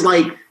 20 is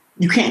like,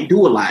 you can't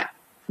do a lot.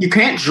 You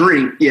can't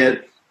drink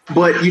yet,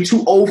 but you're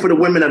too old for the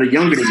women that are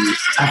younger than you.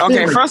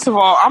 Okay, first of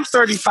all, I'm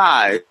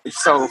 35,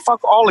 so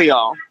fuck all of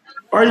y'all.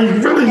 Are you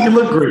really? You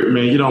look great,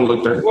 man. You don't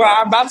look that. Well,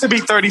 I'm about to be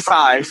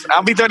 35.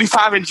 I'll be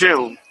 35 in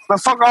June. But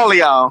fuck all of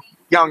y'all,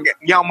 young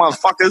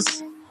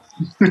motherfuckers.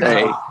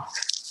 Hey,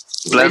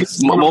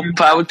 more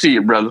power to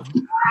you, brother.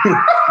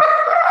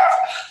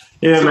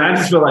 Yeah, man, I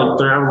just feel like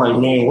I'm like,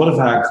 man, what if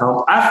I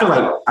accomplished? I feel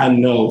like I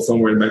know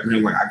somewhere in the back of my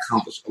head, like I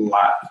accomplished a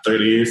lot in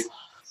 30 years.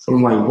 So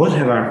I'm like, what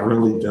have I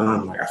really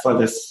done? Like, I feel like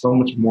there's so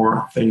much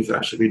more things that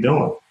I should be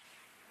doing.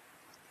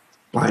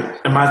 Like,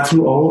 am I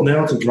too old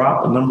now to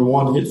drop a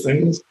 #1 hit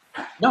single?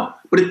 No,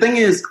 but the thing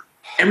is,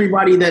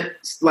 everybody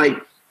that's like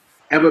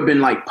ever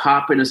been like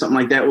popping or something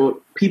like that, or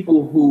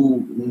people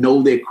who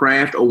know their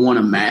craft or want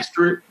to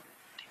master it,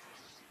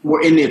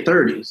 were in their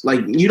 30s.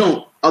 Like, you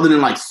don't, other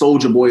than like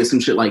Soulja Boy or some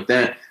shit like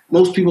that.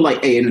 Most people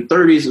like, hey, in the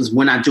 30s is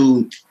when I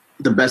do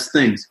the best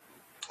things.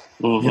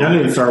 Mm-hmm. Yeah, I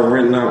need to start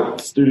renting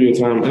out studio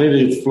time. I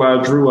need to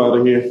fly Drew out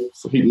of here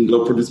so he can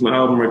go produce my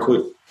album right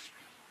quick.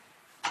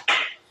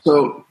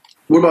 So,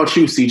 what about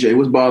you, CJ?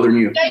 What's bothering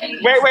you?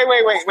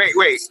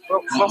 Wait.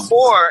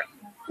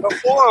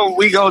 Before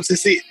we go to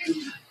see,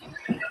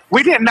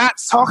 we did not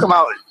talk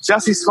about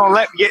Jussie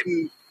Smollett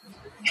getting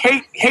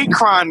hate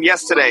crime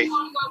yesterday.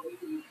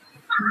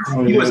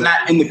 He was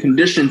not in the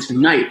condition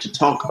tonight to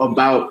talk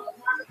about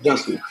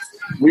Jussie.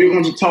 We're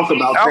going to talk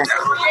about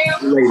that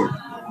later.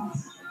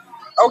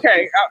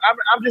 Okay,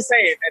 I'm just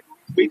saying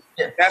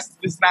that's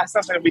not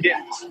something that we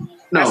didn't.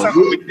 No, that's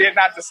something we did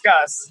not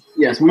discuss.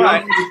 Yes, we are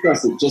going to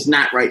discuss it, just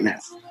not right now.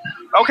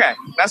 Okay,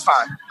 that's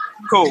fine.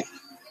 Cool.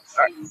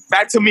 Right,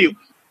 back to mute.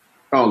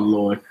 Oh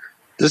Lord,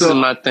 this is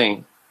my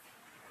thing.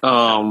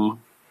 All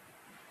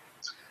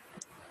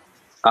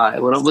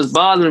right, what was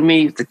bothering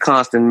me is the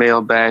constant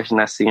male bashing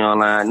I see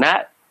online.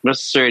 Not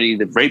necessarily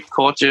the rape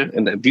culture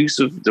and the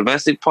abusive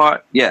domestic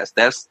part. Yes,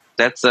 that's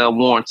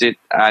warranted.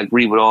 I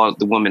agree with all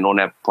the women on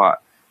that part.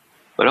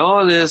 But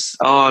all this,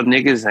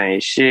 niggas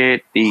ain't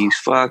shit. These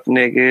fuck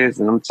niggas,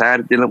 and I'm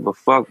tired of dealing with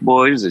fuck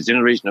boys. A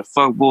generation of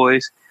fuck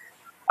boys.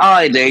 All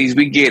right, days,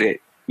 we get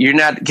it. You're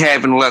not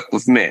having luck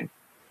with men.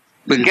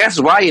 But guess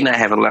why you're not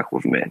having luck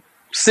with men?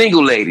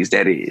 Single ladies,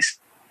 that is.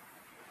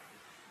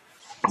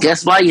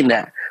 Guess why you're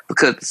not?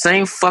 Because the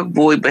same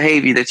fuckboy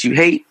behavior that you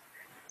hate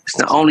is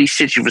the only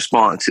shit you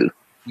respond to.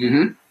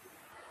 Mm-hmm.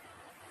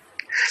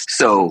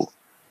 So,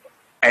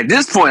 at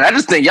this point, I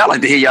just think y'all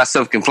like to hear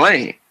yourself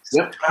complain.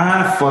 Yep.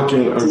 I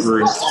fucking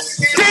agree.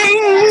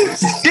 Ding!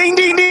 Ding,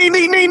 ding, ding,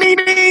 ding, ding, ding,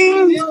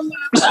 ding!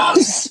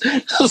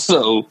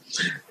 So,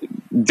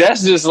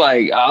 that's just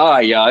like,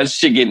 y'all, this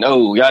shit getting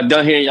old. Y'all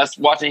done here, y'all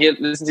watching here,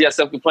 listen to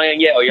yourself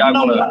complain? Yeah, or y'all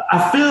wanna...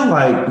 I feel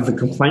like the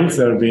complaints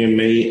that are being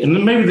made,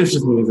 and maybe this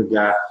just me as a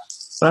guy,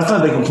 but I feel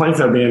like the complaints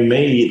that are being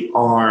made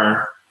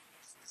are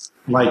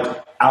like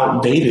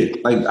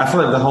outdated. Like, I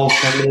feel like the whole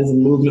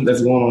feminism movement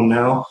that's going on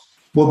now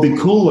would be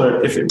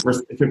cooler if it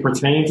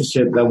pertained to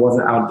shit that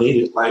wasn't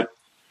outdated. Like,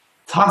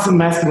 toxic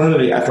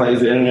masculinity, I feel like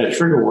is the internet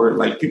trigger word.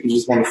 Like, people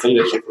just want to say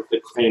that shit for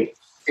thick skin.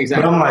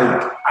 Exactly. But I'm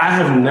like, I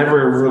have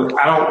never really,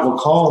 I don't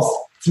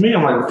recall, to me,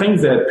 I'm like, the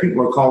things that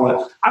people are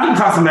calling, I think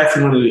toxic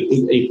masculinity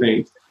is a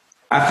thing.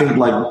 I think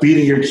like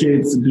beating your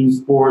kids to do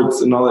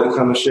sports and all that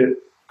kind of shit,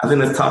 I think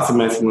that's toxic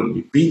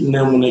masculinity. Beating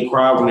them when they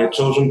cry, when they're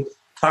children,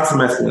 toxic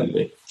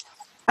masculinity.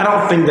 I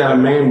don't think that a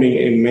man being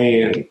a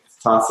man is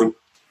toxic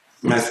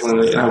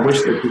masculinity, and I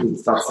wish that people would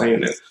stop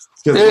saying that.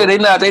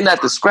 Yeah, they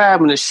not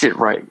describing this shit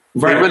right.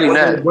 Right. They really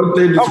not. What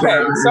they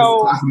describe as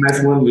toxic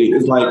masculinity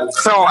is like,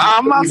 so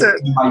I'm about to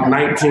like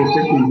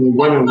 1950s when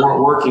women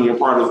weren't working in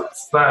part of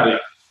society.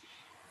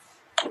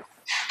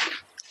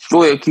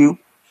 Go ahead, Q.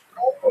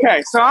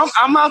 Okay, so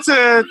I'm about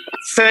to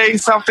say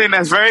something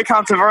that's very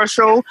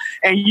controversial,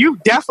 and you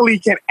definitely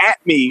can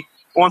at me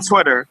on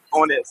Twitter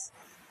on this.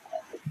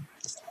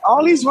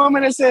 All these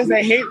women that says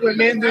they hate when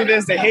men do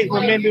this, they hate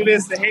when men do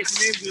this, they hate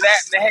when men do that,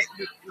 and they hate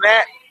do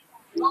that.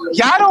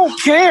 Y'all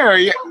don't care.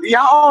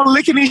 Y'all all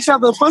licking each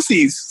other's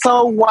pussies.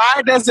 So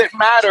why does it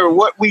matter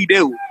what we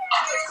do?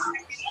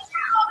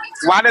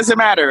 Why does it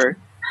matter?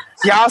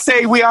 Y'all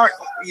say we aren't.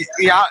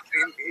 Y'all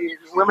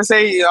women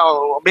say,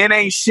 men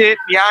ain't shit.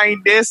 Y'all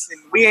ain't this,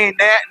 and we ain't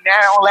that, and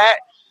all that.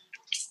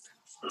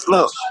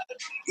 Look,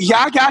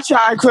 y'all got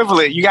y'all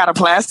equivalent. You got a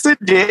plastic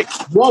dick,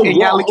 and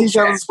y'all lick each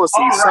other's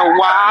pussy. So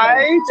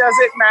why does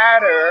it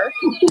matter?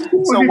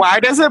 So why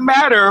does it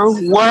matter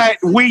what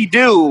we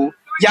do?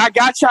 Y'all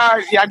got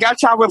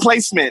y'all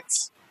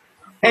replacements.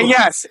 And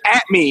yes,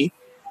 at me.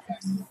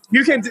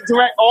 You can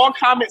direct all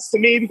comments to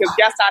me because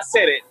yes, I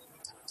said it.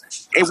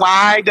 And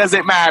why does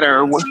it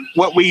matter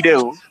what we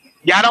do?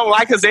 Y'all don't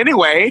like us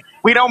anyway.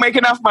 We don't make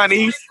enough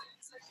money.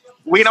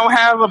 We don't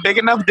have a big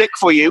enough dick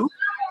for you.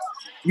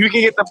 You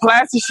can get the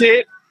plastic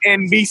shit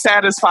and be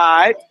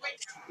satisfied.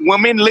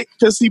 Women lick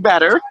pussy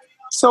better.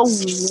 So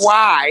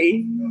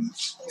why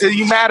do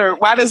you matter?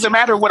 Why does it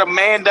matter what a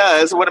man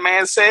does, or what a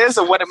man says,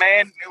 or what a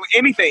man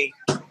anything?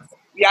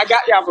 Yeah, I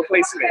got y'all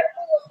replacement.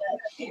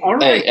 All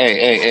right.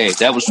 Hey!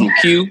 That was from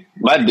Q.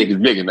 My dick is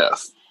big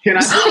enough. Can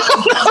I?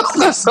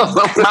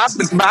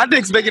 my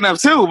dick's big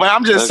enough too, but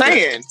I'm just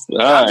saying.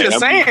 I'm just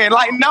saying.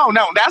 Like, no.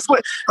 That's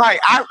what. Like,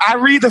 I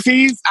read the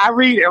feeds. I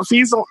read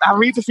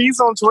the feeds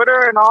on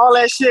Twitter and all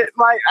that shit.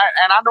 Like,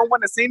 and I don't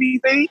want to see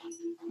anything.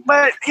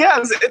 But yeah,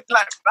 it's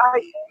like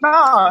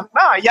no.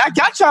 Y'all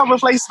got y'all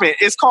replacement.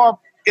 It's called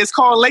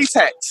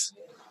latex.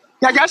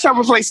 Y'all got y'all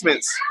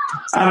replacements.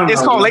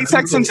 It's called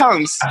latex and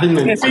tongues.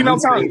 And female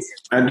tongues.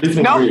 No,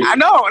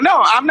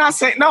 I'm not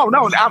saying no.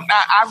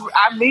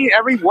 I mean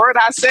every word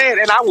I said,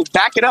 and I will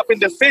back it up and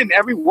defend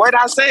every word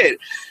I said.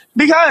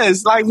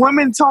 Because like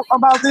women talk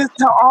about this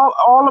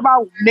all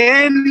about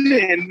men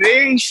and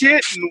they ain't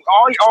shit, and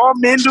all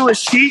men do is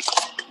cheat.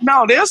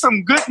 No, there's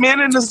some good men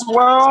in this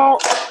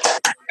world.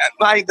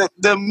 Like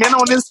the men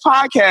on this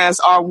podcast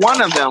are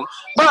one of them.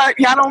 But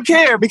y'all don't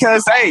care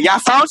because hey, y'all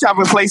found y'all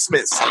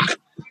replacements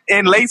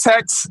in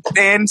latex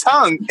and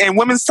tongue and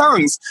women's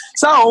tongues.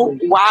 So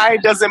why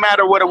does it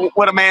matter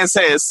what a man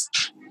says?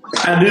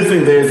 I do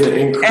think there's an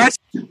increase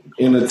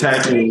in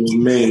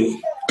attacking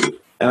men,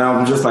 and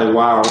I'm just like,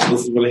 wow,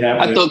 this is really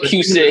happening. I thought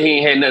Q said he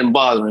ain't had nothing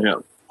bothering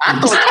him. I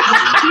thought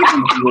he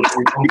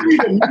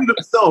muted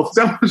himself.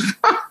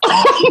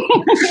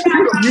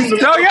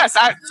 No, yes,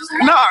 I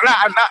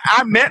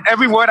meant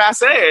every word I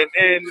said,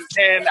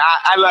 and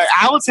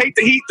I will take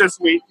the heat this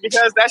week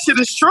because that shit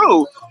is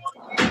true.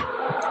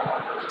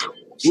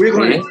 We're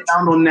going to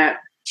expound on that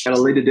at a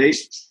later date.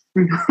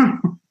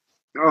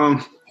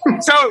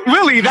 So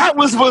really, that's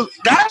what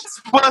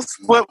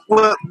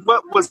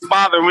was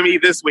bothering me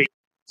this week.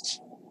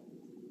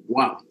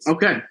 Wow.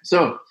 Okay.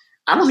 So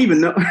I don't even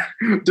know.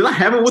 Did I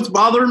have it? What's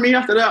bothering me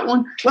after that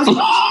one? I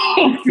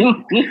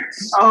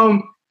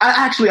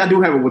do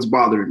have it. What's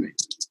bothering me?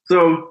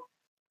 So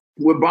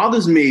what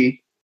bothers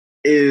me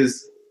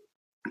is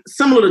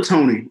similar to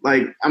Tony.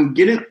 Like I'm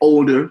getting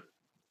older.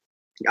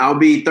 I'll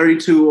be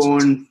 32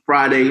 on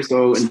Friday,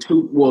 so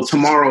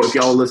tomorrow if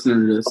y'all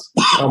listening to this.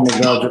 Oh my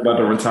God, you're about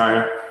to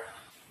retire.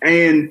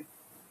 And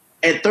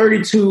at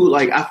 32,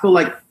 like I feel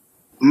like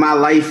my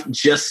life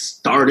just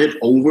started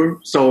over.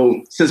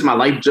 So since my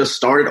life just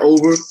started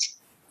over,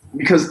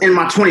 because in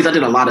my 20s I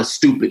did a lot of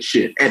stupid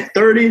shit. At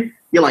 30,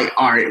 you're like,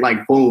 all right,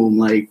 like boom,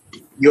 like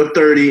you're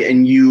 30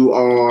 and you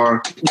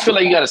feel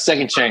like you got a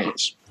second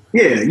chance.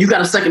 Yeah, you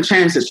got a second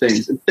chance at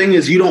things. The thing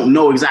is, you don't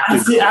know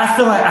exactly. I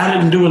feel like I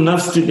didn't do enough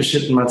stupid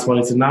shit in my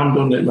 20s, and now I'm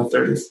doing it in my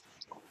 30s.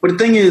 But the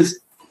thing is,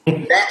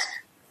 I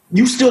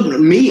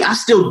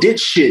still did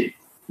shit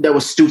that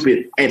was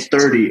stupid at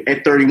 30,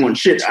 at 31.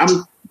 Shit,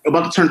 I'm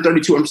about to turn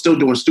 32. I'm still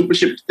doing stupid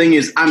shit. The thing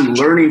is, I'm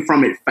learning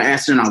from it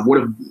faster than I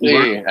would have.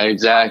 Yeah,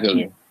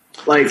 exactly.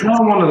 Like, I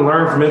don't want to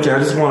learn from it. I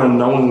just want to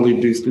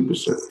knowingly do stupid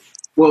shit.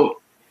 Well,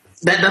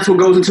 that's what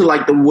goes into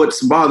like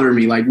what's bothering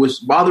me. Like, what's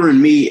bothering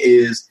me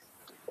is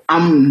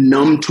I'm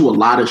numb to a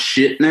lot of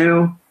shit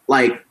now.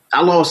 Like,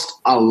 I lost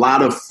a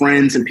lot of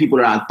friends and people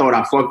that I thought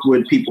I fucked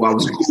with, people I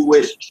was cool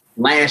with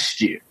last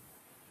year.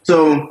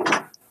 So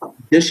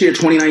this year,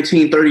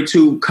 2019,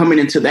 32, coming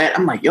into that,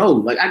 I'm like, yo,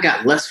 like I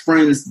got less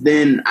friends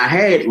than I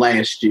had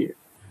last year.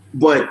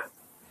 But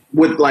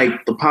with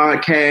like the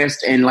podcast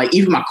and like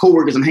even my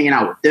coworkers, I'm hanging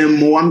out with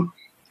them more. I'm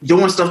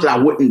doing stuff that I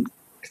wouldn't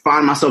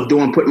find myself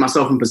doing, putting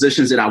myself in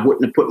positions that I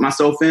wouldn't have put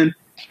myself in.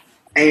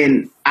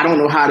 And I don't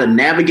know how to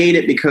navigate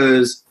it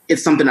because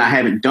it's something I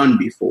haven't done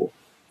before.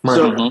 Right.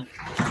 So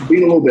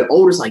being a little bit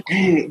older, it's like,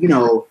 dang, you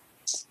know,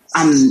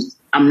 I'm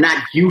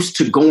not used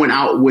to going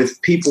out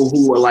with people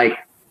who are like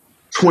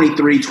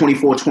 23,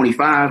 24,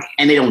 25,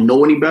 and they don't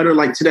know any better.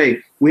 Like today,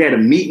 we had a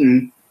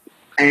meeting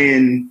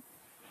and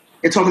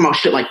they're talking about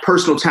shit like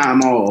personal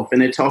time off.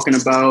 And they're talking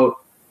about,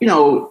 you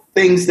know,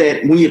 things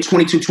that when you're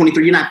 22,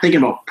 23, you're not thinking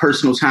about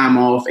personal time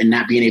off and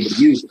not being able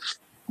to use it.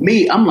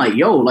 Me, I'm like,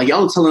 yo, like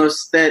y'all are telling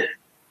us that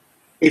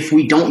if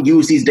we don't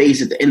use these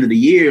days at the end of the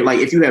year, like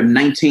if you have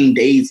 19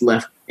 days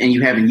left and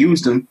you haven't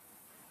used them,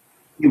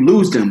 you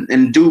lose them.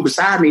 And the dude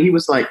beside me, he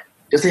was like,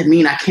 does that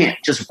mean I can't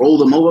just roll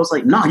them over? I was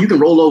like, no, you can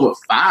roll over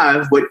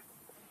 5, but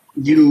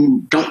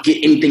you don't get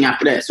anything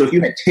after that. So if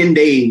you had 10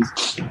 days,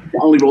 you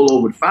only roll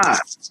over 5.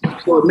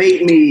 So it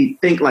made me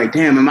think like,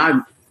 damn, am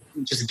I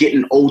just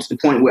getting old to the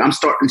point where I'm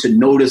starting to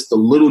notice the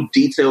little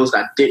details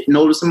that I didn't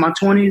notice in my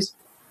 20s?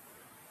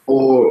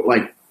 Or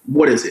like,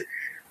 what is it?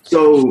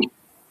 So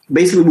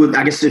basically,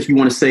 I guess if you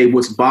want to say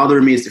what's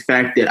bothering me is the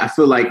fact that I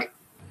feel like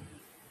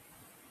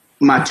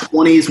my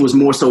 20s was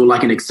more so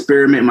like an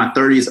experiment. My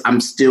 30s, I'm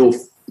still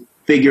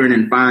figuring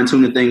and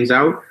fine-tuning things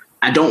out.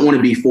 I don't want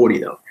to be 40,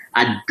 though.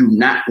 I do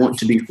not want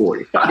to be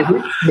 40. If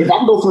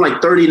I go from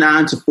like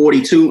 39 to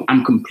 42,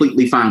 I'm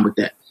completely fine with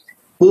that.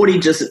 40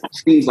 just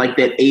seems like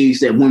that age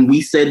that when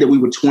we said that we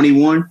were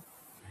 21,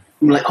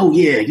 we were like, oh,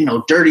 yeah, you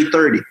know, dirty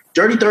 30.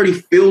 Dirty 30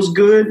 feels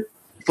good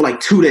for like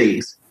 2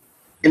 days.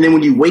 And then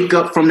when you wake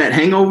up from that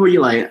hangover,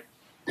 you're like,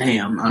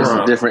 damn.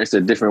 It's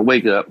a different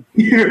wake up.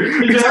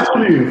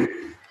 Yeah.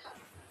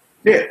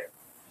 Yeah.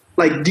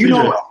 Like, do you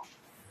know?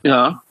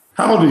 Yeah.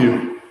 How old are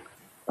you?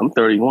 I'm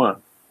 31.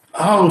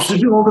 Oh, shit,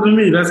 you older than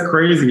me. That's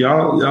crazy.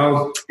 Y'all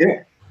gonna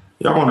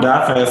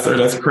die faster.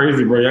 That's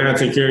crazy, bro. Y'all gotta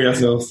take care of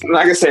yourselves.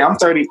 Like I say, I'm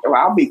 30. Well,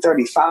 I'll be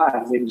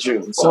 35 in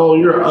June. So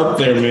you're up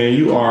there, man.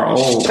 You are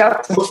old.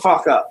 Shut the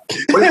fuck up.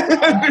 But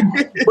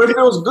it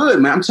feels good,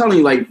 man. I'm telling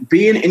you, like,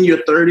 being in your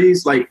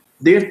 30s, like,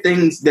 there are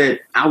things that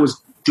I was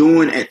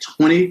doing at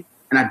 20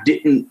 and I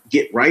didn't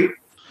get right.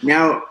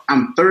 Now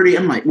I'm 30.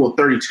 I'm like, well,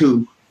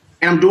 32.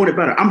 And I'm doing it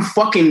better. I'm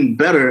fucking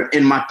better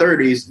in my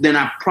 30s than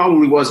I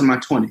probably was in my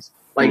 20s.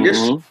 Like,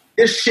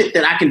 this shit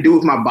that I can do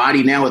with my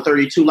body now at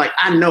 32, like,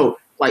 I know,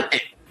 like,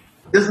 hey,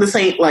 this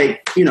ain't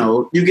like, you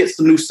know, you get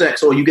some new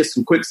sex or you get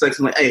some quick sex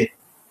and like, hey,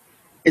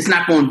 it's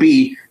not going to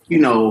be, you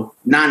know,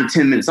 9 to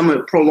 10 minutes. I'm going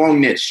to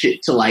prolong that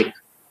shit to like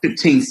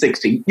 15,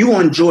 16. You going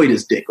to enjoy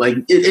this dick. Like,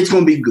 it's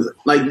going to be good.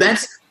 Like,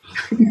 that's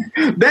I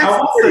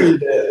would say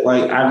that,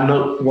 like, I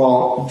know,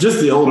 well, just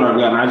the older I've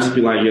gotten, I just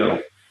be like, yo,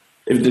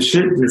 if the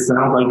shit just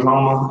sounds like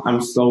drama,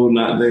 I'm so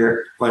not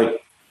there. Like,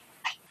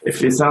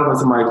 if it sounds like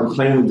somebody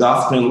complaining,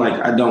 gossiping, like,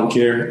 I don't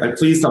care. Like,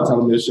 please stop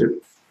telling me this shit.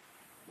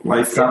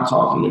 Like, stop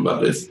talking to me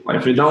about this.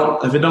 Like, if it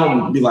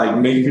don't be like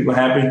making people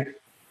happy,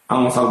 I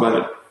don't want to talk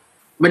about it.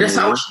 But that's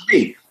how it should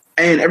be.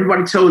 And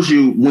everybody tells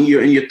you when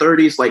you're in your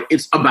 30s, like,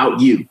 it's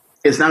about you.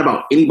 It's not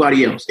about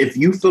anybody else. If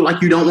you feel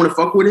like you don't want to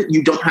fuck with it,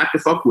 you don't have to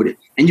fuck with it.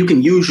 And you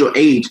can use your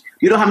age.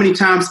 You know how many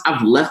times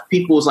I've left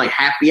people's like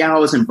happy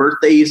hours and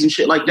birthdays and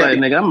shit like that? Like,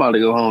 nigga, I'm about to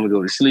go home and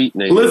go to sleep,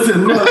 nigga.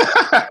 Listen, look.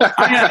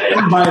 I had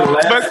everybody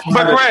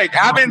But Greg,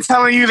 I've been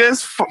telling you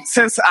this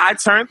since I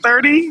turned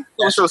 30,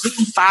 which was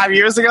 5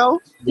 years ago.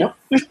 Yep.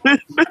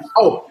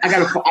 Oh, I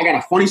got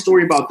a funny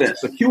story about that.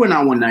 So Q and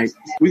I one night,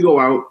 we go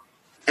out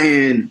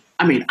and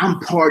I mean, I'm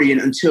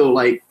partying until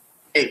like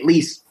at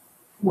least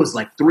was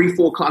like 3,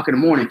 4 o'clock in the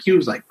morning. Q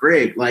was like,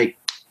 Greg, like,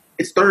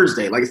 it's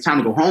Thursday. Like, it's time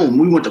to go home.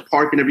 We went to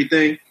park and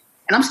everything.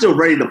 And I'm still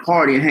ready to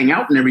party and hang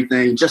out and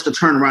everything just to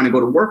turn around and go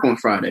to work on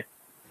Friday.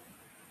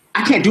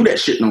 I can't do that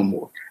shit no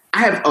more. I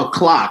have a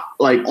clock,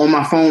 like, on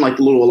my phone, like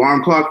the little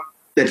alarm clock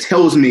that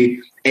tells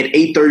me at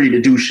 8:30 to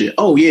do shit.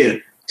 Oh, yeah,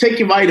 take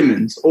your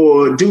vitamins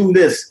or do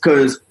this.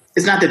 Because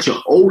it's not that you're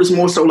old. It's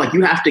more so like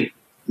you have to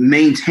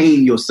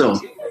maintain yourself.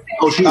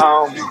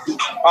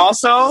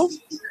 Also,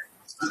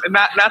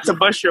 not to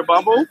bust your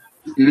bubble,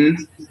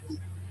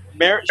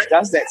 marriage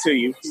does that to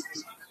you.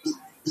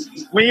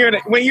 When you're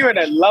in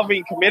a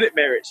loving, committed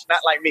marriage,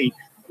 not like me.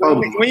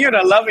 When you're in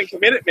a loving,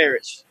 committed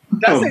marriage,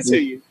 does it to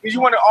you because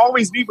you want to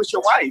always be with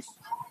your wife.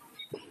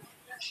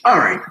 All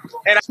right,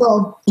 and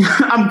so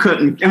I'm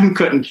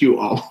cutting Q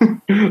off.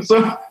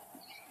 So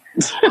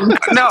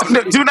no,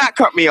 do not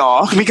cut me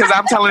off because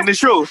I'm telling the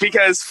truth.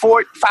 Because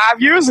 5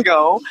 years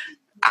ago,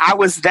 I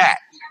was that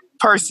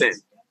person.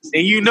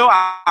 And you know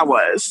I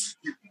was.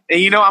 And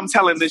you know I'm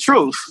telling the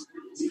truth.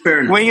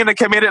 Fair enough. When you're in a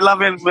committed,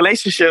 loving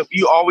relationship,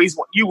 you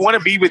want to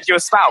be with your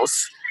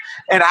spouse.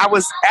 And I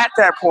was at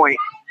that point.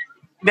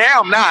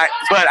 Now I'm not,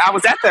 but I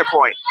was at that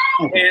point.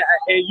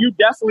 And you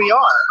definitely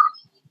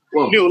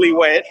are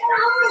newlywed.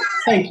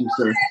 Thank you,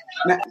 sir.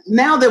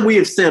 Now that we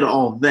have said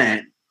all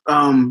that,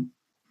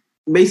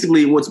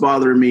 basically what's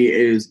bothering me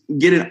is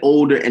getting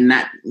older and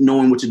not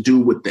knowing what to do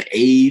with the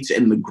age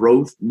and the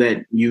growth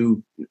that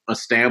you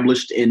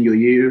established in your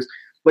years.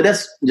 But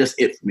that's just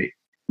it for me.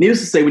 Needless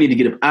to say, we need to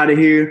get up out of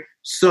here.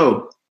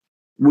 So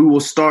we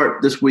will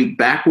start this week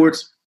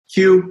backwards.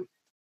 Q,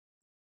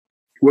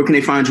 where can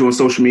they find you on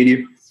social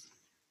media?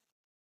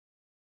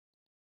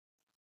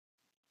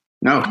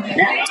 No.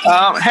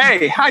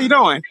 Hey, how you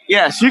doing?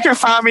 Yes, you can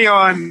find me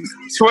on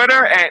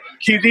Twitter at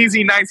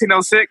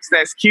QDZ1906.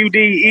 That's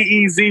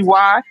QDEEZY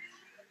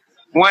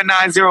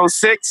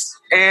 1906,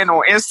 and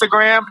on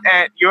Instagram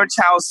at Your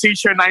Child's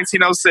Teacher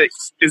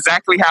 1906.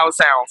 Exactly how it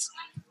sounds.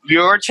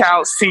 Your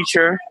Child's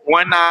Teacher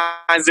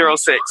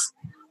 1906.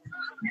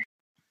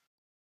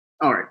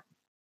 All right,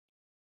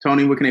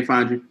 Tony, where can they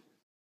find you?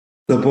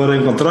 Se puede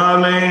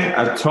encontrarme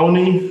a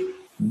Tony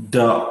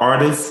the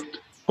Artist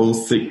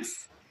 06.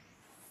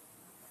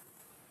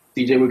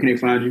 CJ, where can they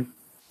find you?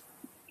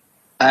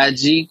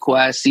 IG,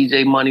 Quad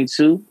CJ Money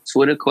 2.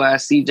 Twitter, Quad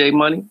CJ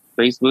Money.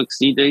 Facebook,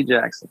 CJ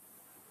Jackson.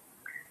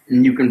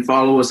 And you can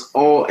follow us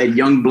all at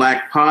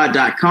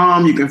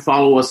youngblackpod.com. You can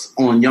follow us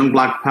on Young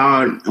Black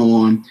Pod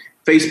on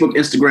Facebook,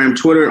 Instagram,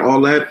 Twitter, all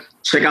that.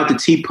 Check out the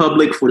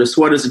TeePublic for the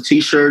sweaters and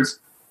T-shirts.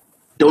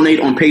 Donate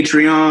on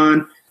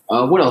Patreon.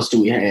 What else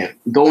do we have?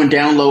 Go and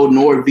download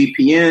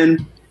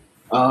NordVPN.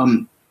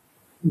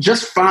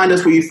 just find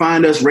us where you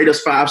find us. Rate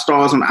us 5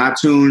 stars on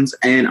iTunes.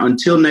 And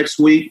until next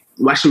week,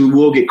 actually, we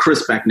will get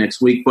Chris back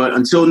next week. But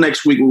until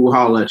next week, we will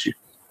holler at you.